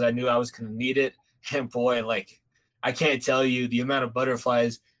game because I knew I was going to need it. And boy, I can't tell you the amount of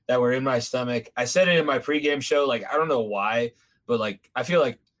butterflies that were in my stomach. I said it in my pregame show. I don't know why, but I feel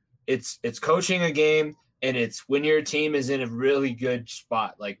like it's coaching a game, and it's when your team is in a really good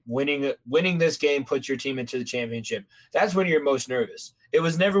spot. Winning this game puts your team into the championship. That's when you're most nervous. It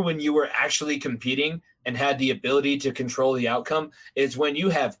was never when you were actually competing and had the ability to control the outcome. It's when you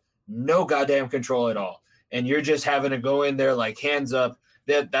have no goddamn control at all, and you're just having to go in there hands up.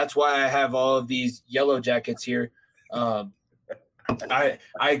 That's why I have all of these yellow jackets here. I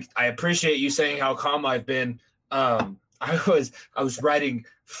appreciate you saying how calm I've been. I was writing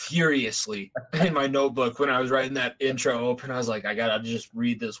furiously in my notebook when I was writing that intro open. I was like, I got to just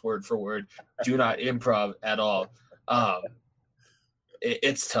read this word for word. Do not improv at all.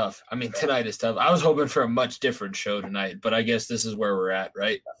 It's tough. I mean, tonight is tough. I was hoping for a much different show tonight, but I guess this is where we're at,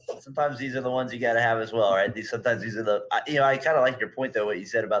 right? Sometimes these are the ones you got to have as well, right? Sometimes these are the, I kind of like your point though, what you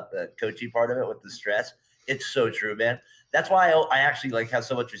said about the coaching part of it with the stress. It's so true, man. That's why I actually like have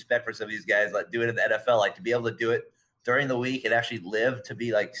so much respect for some of these guys, like do it in the NFL, like to be able to do it during the week and actually live to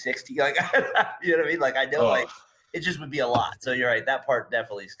be like 60. Like, you know what I mean? Like, I know like it just would be a lot. So you're right. That part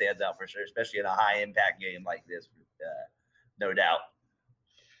definitely stands out for sure, especially in a high impact game like this, no doubt.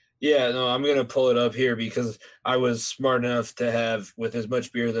 Yeah, no, I'm going to pull it up here because I was smart enough to have, with as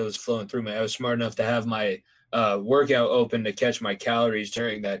much beer that was flowing through me, I was smart enough to have my workout open to catch my calories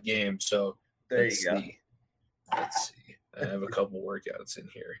during that game. So there you go. Let's see. I have a couple workouts in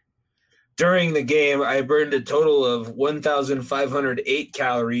here. During the game, I burned a total of 1,508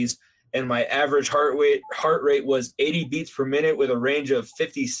 calories, and my average heart rate was 80 beats per minute with a range of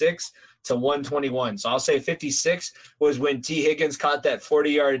 56 to 121. So I'll say 56 was when T. Higgins caught that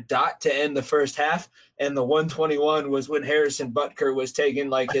 40-yard dot to end the first half, and the 121 was when Harrison Butker was taking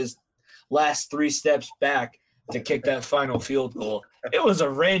like his last 3 steps back to kick that final field goal. It was a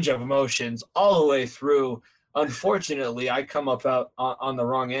range of emotions all the way through. Unfortunately, I come up out on the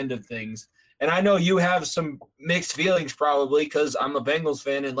wrong end of things. And I know you have some mixed feelings probably because I'm a Bengals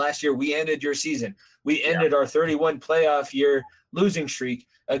fan, and last year we ended your season. We ended our 31 playoff year losing streak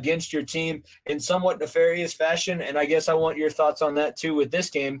against your team in somewhat nefarious fashion, and I guess I want your thoughts on that too with this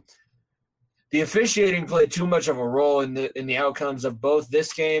game. The officiating played too much of a role in the outcomes of both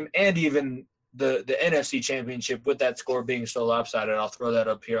this game and even the NFC Championship with that score being so lopsided. I'll throw that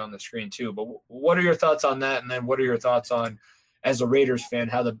up here on the screen too. But what are your thoughts on that, and then what are your thoughts on, as a Raiders fan,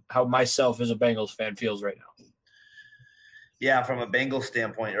 how myself as a Bengals fan feels right now? Yeah, from a Bengals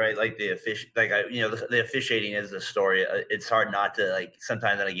standpoint, right? Like the officiating is the story. It's hard not to, like,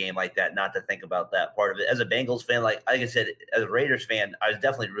 sometimes in a game like that, not to think about that part of it. As a Bengals fan, like I said, as a Raiders fan, I was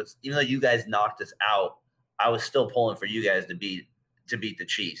definitely, even though you guys knocked us out, I was still pulling for you guys to beat the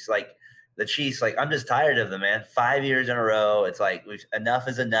Chiefs. Like the Chiefs, like I'm just tired of them, man. 5 years in a row, it's like enough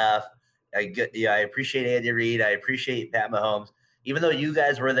is enough. I appreciate Andy Reid. I appreciate Pat Mahomes. Even though you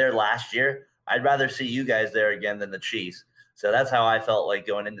guys were there last year, I'd rather see you guys there again than the Chiefs. So that's how I felt like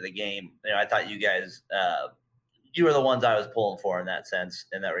going into the game. I thought you guys, you were the ones I was pulling for in that sense,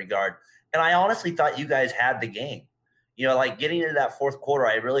 in that regard. And I honestly thought you guys had the game. Like getting into that fourth quarter,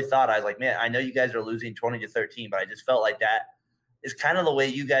 I really thought, I was like, man, I know you guys are losing 20-13, but I just felt like that is kind of the way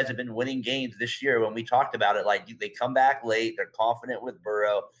you guys have been winning games this year. When we talked about it, like they come back late, they're confident with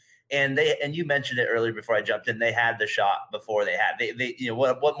Burrow. And you mentioned it earlier before I jumped in, they had the shot before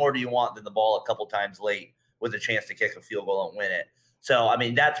what more do you want than the ball a couple times late with a chance to kick a field goal and win it? So,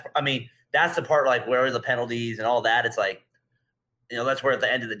 that's the part, like, where are the penalties and all that? It's like, that's where at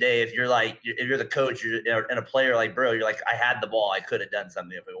the end of the day, if you're the coach and a player like Burrow, you're like, I had the ball, I could have done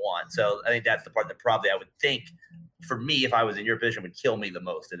something if we want. So I think that's the part that probably I would think, for me, if I was in your position, would kill me the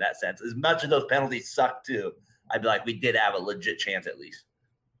most in that sense. As much as those penalties suck too, I'd be like, we did have a legit chance at least.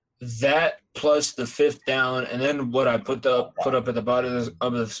 That plus the fifth down, and then what I put up at the bottom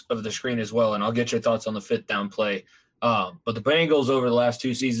of the screen as well, and I'll get your thoughts on the fifth down play. But the Bengals over the last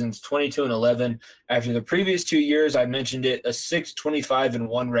 2 seasons, 22-11. After the previous 2 years, I mentioned it, a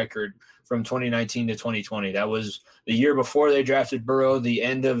 6-25-1 record from 2019 to 2020. That was the year before they drafted Burrow, the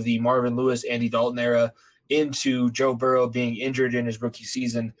end of the Marvin Lewis, Andy Dalton era, into Joe Burrow being injured in his rookie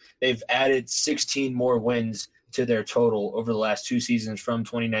season. They've added 16 more wins to their total over the last 2 seasons from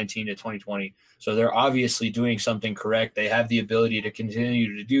 2019 to 2020. So they're obviously doing something correct. They have the ability to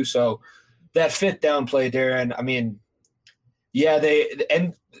continue to do so. That fifth down play, Darren,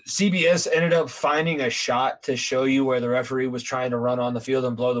 CBS ended up finding a shot to show you where the referee was trying to run on the field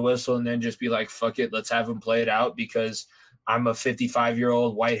and blow the whistle and then just be like, fuck it, let's have him play it out because I'm a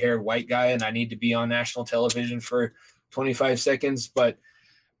 55-year-old white-haired white guy and I need to be on national television for 25 seconds. But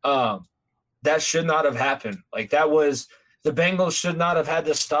that should not have happened. Like, that was – the Bengals should not have had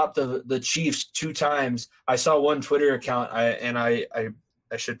to stop the Chiefs 2 times. I saw one Twitter account, I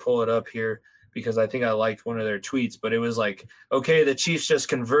should pull it up here because I think I liked one of their tweets, but it was like, okay, the Chiefs just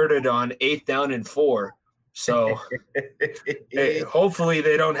converted on 8th down and 4. So hey, hopefully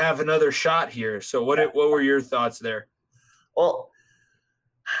they don't have another shot here. So what were your thoughts there? Well,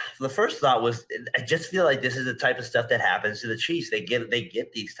 the first thought was, I just feel like this is the type of stuff that happens to the Chiefs. They get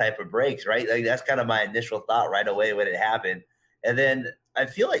these type of breaks, right? Like, that's kind of my initial thought right away when it happened. And then I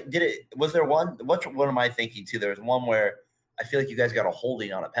feel like, was there one, what am I thinking too? There was one where I feel like you guys got a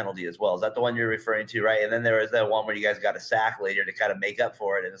holding on a penalty as well. Is that the one you're referring to, right? And then there was that one where you guys got a sack later to kind of make up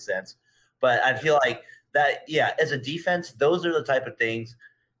for it in a sense. But I feel like that, yeah, as a defense, those are the type of things.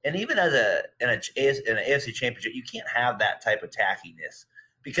 And even as in an AFC championship, you can't have that type of tackiness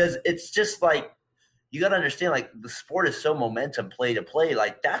because it's just like you got to understand, like the sport is so momentum play to play.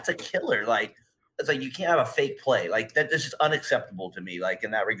 Like that's a killer. Like it's like you can't have a fake play. Like that's just unacceptable to me. Like in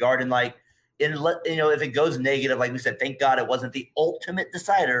that regard, and like if it goes negative, like we said, thank God it wasn't the ultimate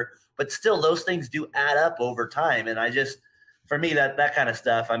decider, but still those things do add up over time. And I just, for me, that kind of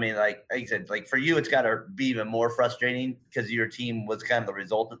stuff, I mean, like I said, like for you, it's got to be even more frustrating because your team was kind of the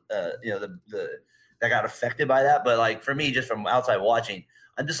result of, that got affected by that. But like for me, just from outside watching,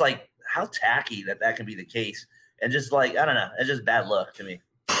 I'm just like, how tacky that can be the case. And just like, I don't know, it's just bad luck to me.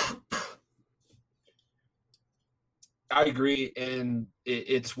 I agree, and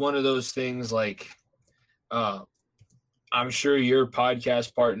it's one of those things like I'm sure your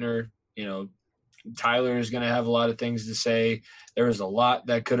podcast partner, Tyler is going to have a lot of things to say. There was a lot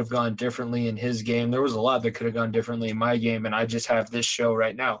that could have gone differently in his game. There was a lot that could have gone differently in my game, and I just have this show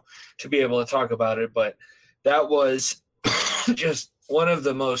right now to be able to talk about it. But that was just one of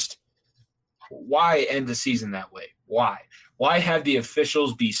the most – why end the season that way? Why? Why have the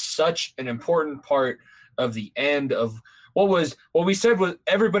officials be such an important part of the end of what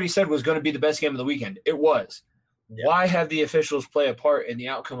everybody said was going to be the best game of the weekend? It was. Yeah. Why have the officials play a part in the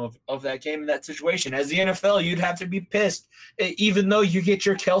outcome of that game in that situation? As the NFL, you'd have to be pissed, even though you get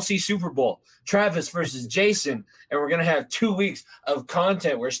your Kelsey Super Bowl, Travis versus Jason, and we're going to have 2 weeks of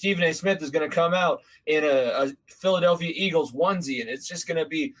content where Stephen A. Smith is going to come out in a Philadelphia Eagles onesie, and it's just going to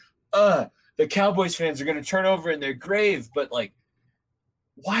be, the Cowboys fans are going to turn over in their grave. But, like,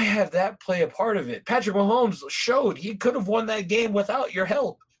 why have that play a part of it? Patrick Mahomes showed he could have won that game without your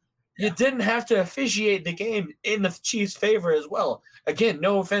help. You didn't have to officiate the game in the Chiefs' favor as well. Again,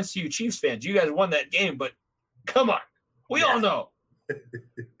 no offense to you Chiefs fans. You guys won that game, but come on. We all know.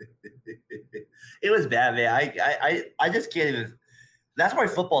 It was bad, man. I just can't even – that's why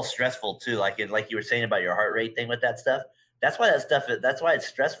football's stressful too, like you were saying about your heart rate thing with that stuff. That's why it's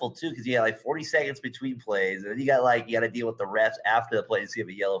stressful too, because you got like 40 seconds between plays, and then you got to deal with the refs after the play to see if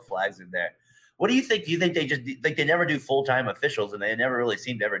a yellow flag's in there. What do you think? Do you think they just like they never do full-time officials and they never really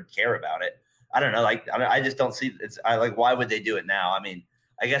seem to ever care about it? I don't know. Like I just don't see it's. Why would they do it now? I mean,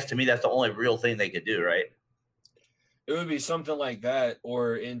 I guess to me that's the only real thing they could do, right? It would be something like that,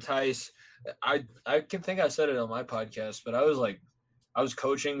 or entice. I can think I said it on my podcast, but I was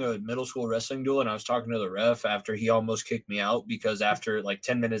coaching a middle school wrestling duel, and I was talking to the ref after he almost kicked me out because after like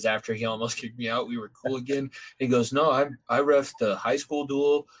 10 minutes after he almost kicked me out, we were cool again. He goes, "No, I refed the high school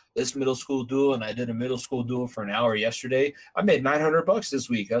duel, this middle school duel, and I did a middle school duel for an hour yesterday. I made $900 this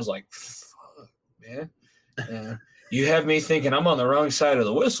week." I was like, "Fuck, man." You have me thinking I'm on the wrong side of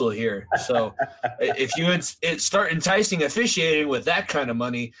the whistle here. So if you would start enticing officiating with that kind of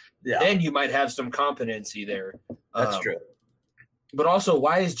money, then you might have some competency there. That's true. But also,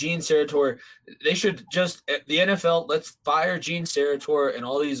 why is Gene Steratore – they should just – the NFL, let's fire Gene Steratore and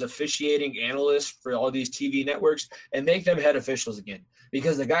all these officiating analysts for all these TV networks and make them head officials again.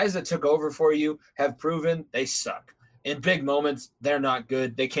 Because the guys that took over for you have proven they suck. In big moments, they're not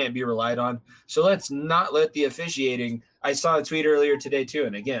good. They can't be relied on. So let's not let the officiating – I saw a tweet earlier today too,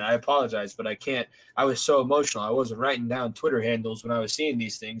 and again, I apologize, but I can't – I was so emotional. I wasn't writing down Twitter handles when I was seeing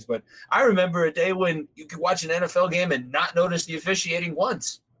these things. But I remember a day when you could watch an NFL game and not notice the officiating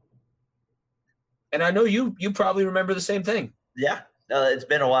once. And I know you probably remember the same thing. Yeah. No, it's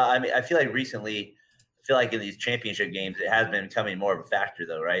been a while. I mean, I feel like recently – in these championship games, it has been becoming more of a factor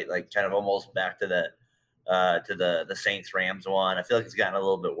though, right? Like kind of almost back to the Saints Rams one. I feel like it's gotten a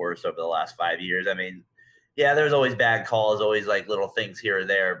little bit worse over the last 5 years. I mean, yeah, there's always bad calls, always like little things here or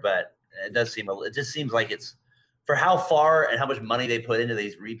there, but it just seems like it's for how far and how much money they put into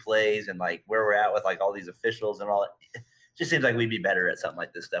these replays and like where we're at with like all these officials and all that. It just seems like we'd be better at something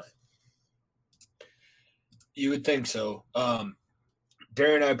like this stuff. You would think so.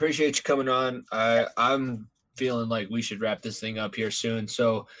 Darren, I appreciate you coming on. I'm feeling like we should wrap this thing up here soon.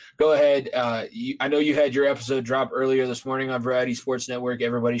 So go ahead. I know you had your episode drop earlier this morning on Variety Sports Network.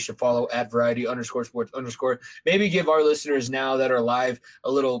 Everybody should follow at Variety_Sports_. Maybe give our listeners now that are live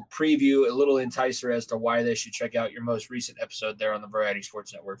a little preview, a little enticer as to why they should check out your most recent episode there on the Variety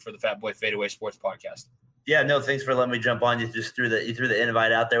Sports Network for the Fat Boy Fadeaway Sports Podcast. Yeah, no, thanks for letting me jump on. You threw the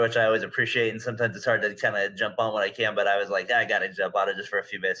invite out there, which I always appreciate. And sometimes it's hard to kind of jump on when I can, but I was like, I got to jump on it just for a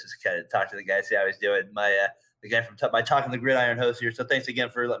few minutes, just kind of talk to the guy, see how he's doing. The guy from my Talking the Gridiron host here. So thanks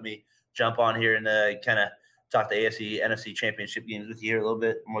again for letting me jump on here and kind of talk the AFC, NFC championship games with you here a little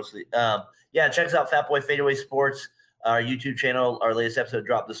bit, mostly. Check us out, Fat Boy Fadeaway Sports our YouTube channel. Our latest episode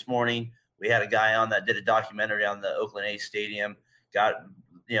dropped this morning. We had a guy on that did a documentary on the Oakland A's stadium. He's got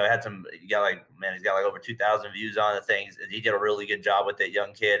like over 2,000 views on the things. He did a really good job with that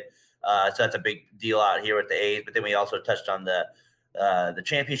young kid. So that's a big deal out here with the A's. But then we also touched on the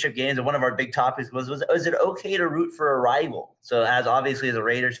championship games. And one of our big topics was it okay to root for a rival? So as a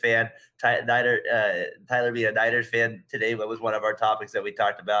Raiders fan, Tyler being a Niners fan today, what was one of our topics that we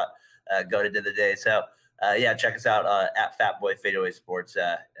talked about going into the day. So check us out at Fatboy Fadeaway Sports.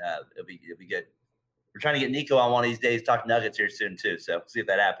 It'll be good. We're trying to get Nico on one of these days, talk Nuggets here soon too. So see if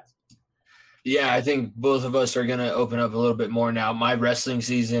that happens. Yeah, I think both of us are going to open up a little bit more now. My wrestling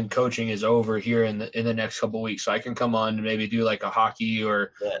season coaching is over here in the next couple of weeks, so I can come on and maybe do like a hockey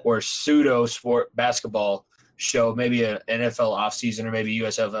or pseudo sport basketball show, maybe an NFL offseason or maybe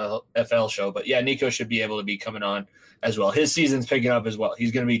USFL show. But yeah, Nico should be able to be coming on as well. His season's picking up as well.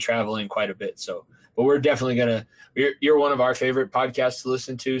 He's going to be traveling quite a bit. So, but we're definitely you're one of our favorite podcasts to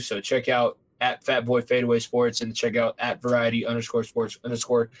listen to. So check out at Fatboy Fadeaway Sports and check out at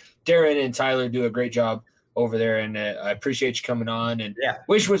Variety_Sports_. Darren and Tyler do a great job over there, and I appreciate you coming on. And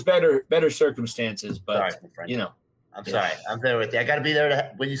wish was better circumstances, but sorry, I'm sorry. I'm there with you. I got to be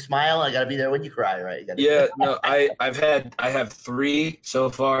there when you smile. I got to be there when you cry, right? I have 3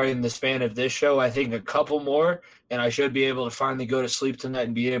 so far in the span of this show. I think a couple more, and I should be able to finally go to sleep tonight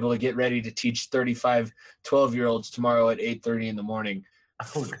and be able to get ready to teach 35 12-year-olds tomorrow at 8:30 in the morning.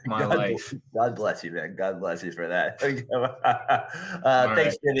 Life. God bless you, man. God bless you for that. Thanks,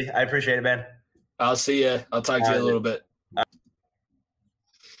 Jimmy. I appreciate it, man. I'll see you. I'll talk to you a little bit.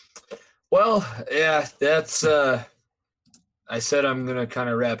 Well, yeah, that's I said I'm gonna kind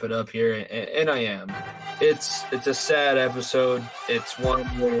of wrap it up here, and I am. It's a sad episode. It's one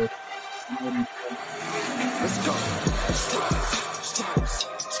where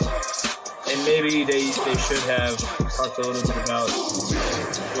and maybe they should have talked a little bit about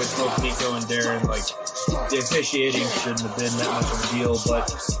with both Nico and Darren, like the officiating shouldn't have been that much of a deal,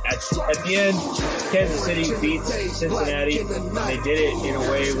 but at the end, Kansas City beats Cincinnati, and they did it in a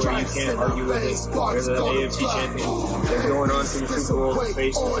way where you can't argue with it. They're the AFC champions. They're going on to the Super Bowl to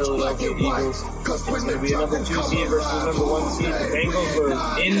face the Philadelphia Eagles. It's going to be a number 2 seed versus the number 1 seed. The Bengals were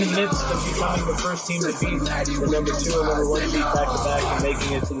in the midst of becoming the first team to beat the number 2 and number 1 seed back-to-back and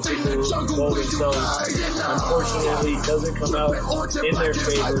making it to the Super Bowl themselves. Unfortunately, it doesn't come out in their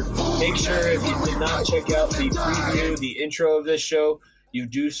favor. Make sure if you did not check out the preview, the intro of this show, you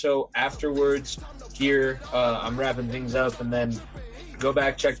do so afterwards. Here, I'm wrapping things up, and then go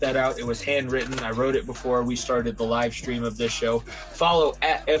back, check that out. It was handwritten. I wrote it before we started the live stream of this show. Follow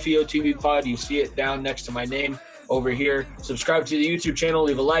at FEOTV Pod. You see it down next to my name over here. Subscribe to the YouTube channel.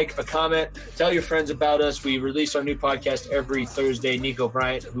 Leave a like, a comment. Tell your friends about us. We release our new podcast every Thursday. Nico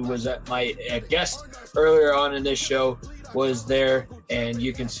Bryant, who was my guest earlier on in this show, was there, and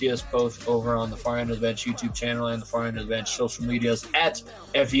you can see us both over on the Far End of the Bench YouTube channel and the Far End of the Bench social medias at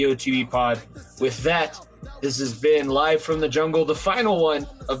FEOTV Pod. With that, this has been Live from the Jungle, the final one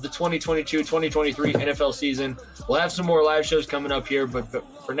of the 2022-2023 NFL season. We'll have some more live shows coming up here, but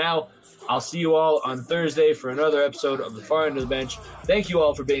for now, I'll see you all on Thursday for another episode of the Far End of the Bench. Thank you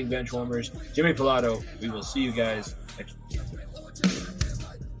all for being bench warmers. Jimmy Pilato, we will see you guys next week.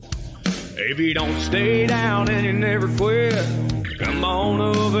 If you don't stay down and you never quit, come on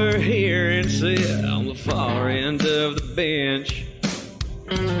over here and sit on the far end of the bench.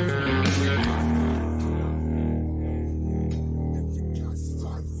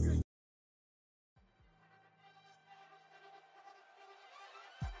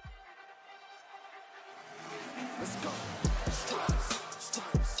 Let's go.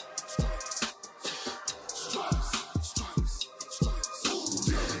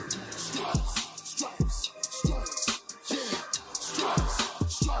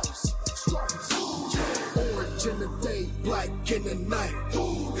 In the day, black in the night.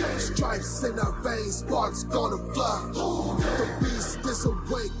 Stripes in our veins, sparks gonna fly. The beast is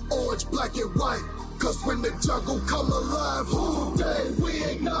awake, orange, black, and white. Cause when the jungle come alive, who day we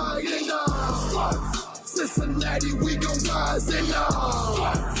ignite in us. Cincinnati, we gon' rise in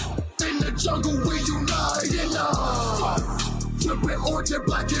us. In the jungle, we unite in us. Drippin' orange and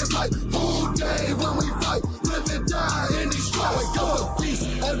black and white. Who day when we fight, live and die in these stripes. Wake up the beast,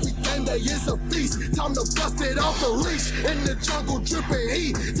 every day is a feast. Time to bust it off the leash. In the jungle, dripping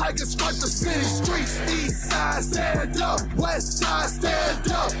heat. Tigers stripe the city streets. East side, stand up. West side,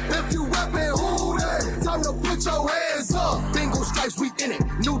 stand up. If you rapping, who day? Time to put your hands up. Bingo stripes, we in it.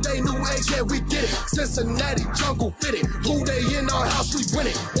 New day, new age, yeah, yeah, we get it. Cincinnati jungle fitted. Who they in our house, we win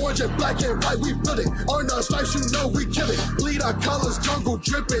it. Orange and black and white, we build it. Earn our stripes, you know we kill it. Bleed our colors, jungle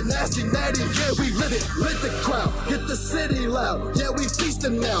dripping. Nasty, natty, yeah, we live it. Lit the crowd, get the city loud. Yeah, we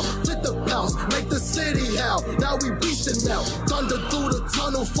feasting now. Fit the bounce, make the city howl. Now we beastin' now. Thunder through the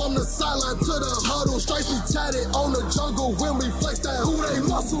tunnel, from the sideline to the huddle. Stripes we tatted on the jungle when we flex that who they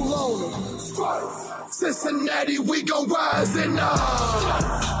muscle on them. Cincinnati, we gon' rise in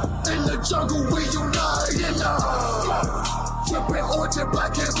in the jungle, we unite in Drippin' orange and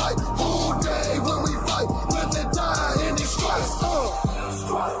black and white. All day when we fight, live and die in these stripes.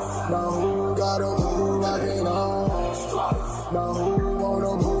 Now who got 'em who rockin' on? Now who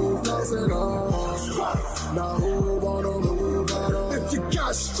wanna move flexin' on? Now who wanna move on? If you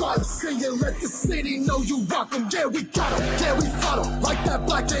got stripes, then you let the city know you rock 'em. Yeah, we got 'em. Yeah, we fought 'em. Like that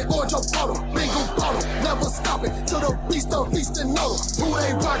black and orange up on 'em. Bingo bottle, never stop it till the beast done feastin' on 'em. Who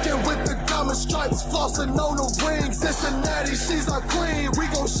they rockin' with the diamond stripes, flossin' on the ring. Cincinnati, she's our queen. We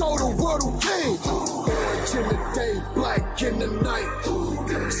gon' show the world who king. Orange in the day, black in the night.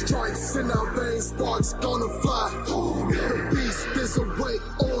 Stripes in our veins, sparks gonna fly. The beast is awake,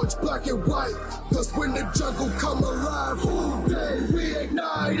 orange, black and white. Cause when the jungle come alive, who day we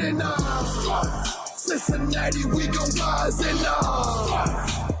ignite in Cincinnati, we gon' rise in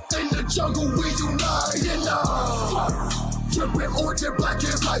the jungle, we unite in Drippin' orange and black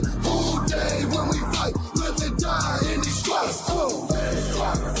and white. Who day when we fight, live and die in these stripes.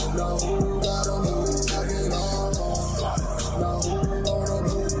 Now who got 'em who rockin' on? Now who wanna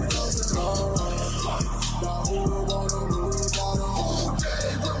move flexin' on? Now who wanna move on? Who day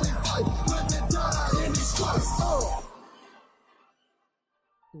when we fight, live and die in these stripes.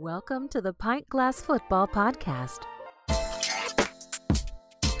 Welcome to the Pint Glass Football Podcast.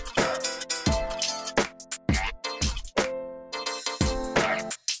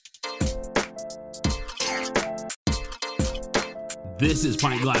 This is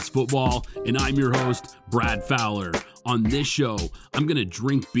Pint Glass Football, and I'm your host, Brad Fowler. On this show, I'm going to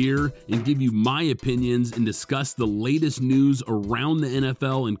drink beer and give you my opinions and discuss the latest news around the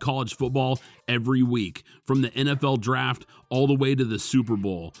NFL and college football every week, from the NFL draft all the way to the Super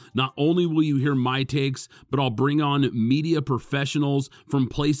Bowl. Not only will you hear my takes, but I'll bring on media professionals from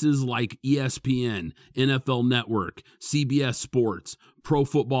places like ESPN, NFL Network, CBS Sports, Pro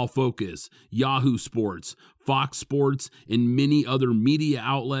Football Focus, Yahoo Sports, Fox Sports, and many other media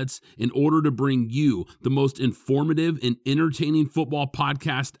outlets in order to bring you the most informative and entertaining football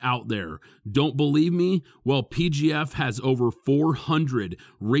podcast out there. Don't believe me? Well, PGF has over 400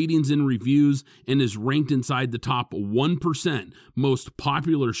 ratings and reviews and is ranked inside the top 1% most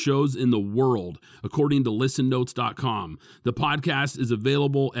popular shows in the world, according to listennotes.com. The podcast is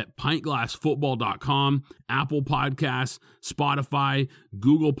available at pintglassfootball.com, Apple Podcasts, Spotify,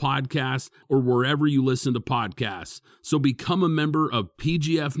 Google Podcasts, or wherever you listen to podcasts. So become a member of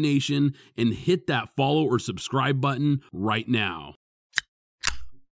PGF Nation and hit that follow or subscribe button right now.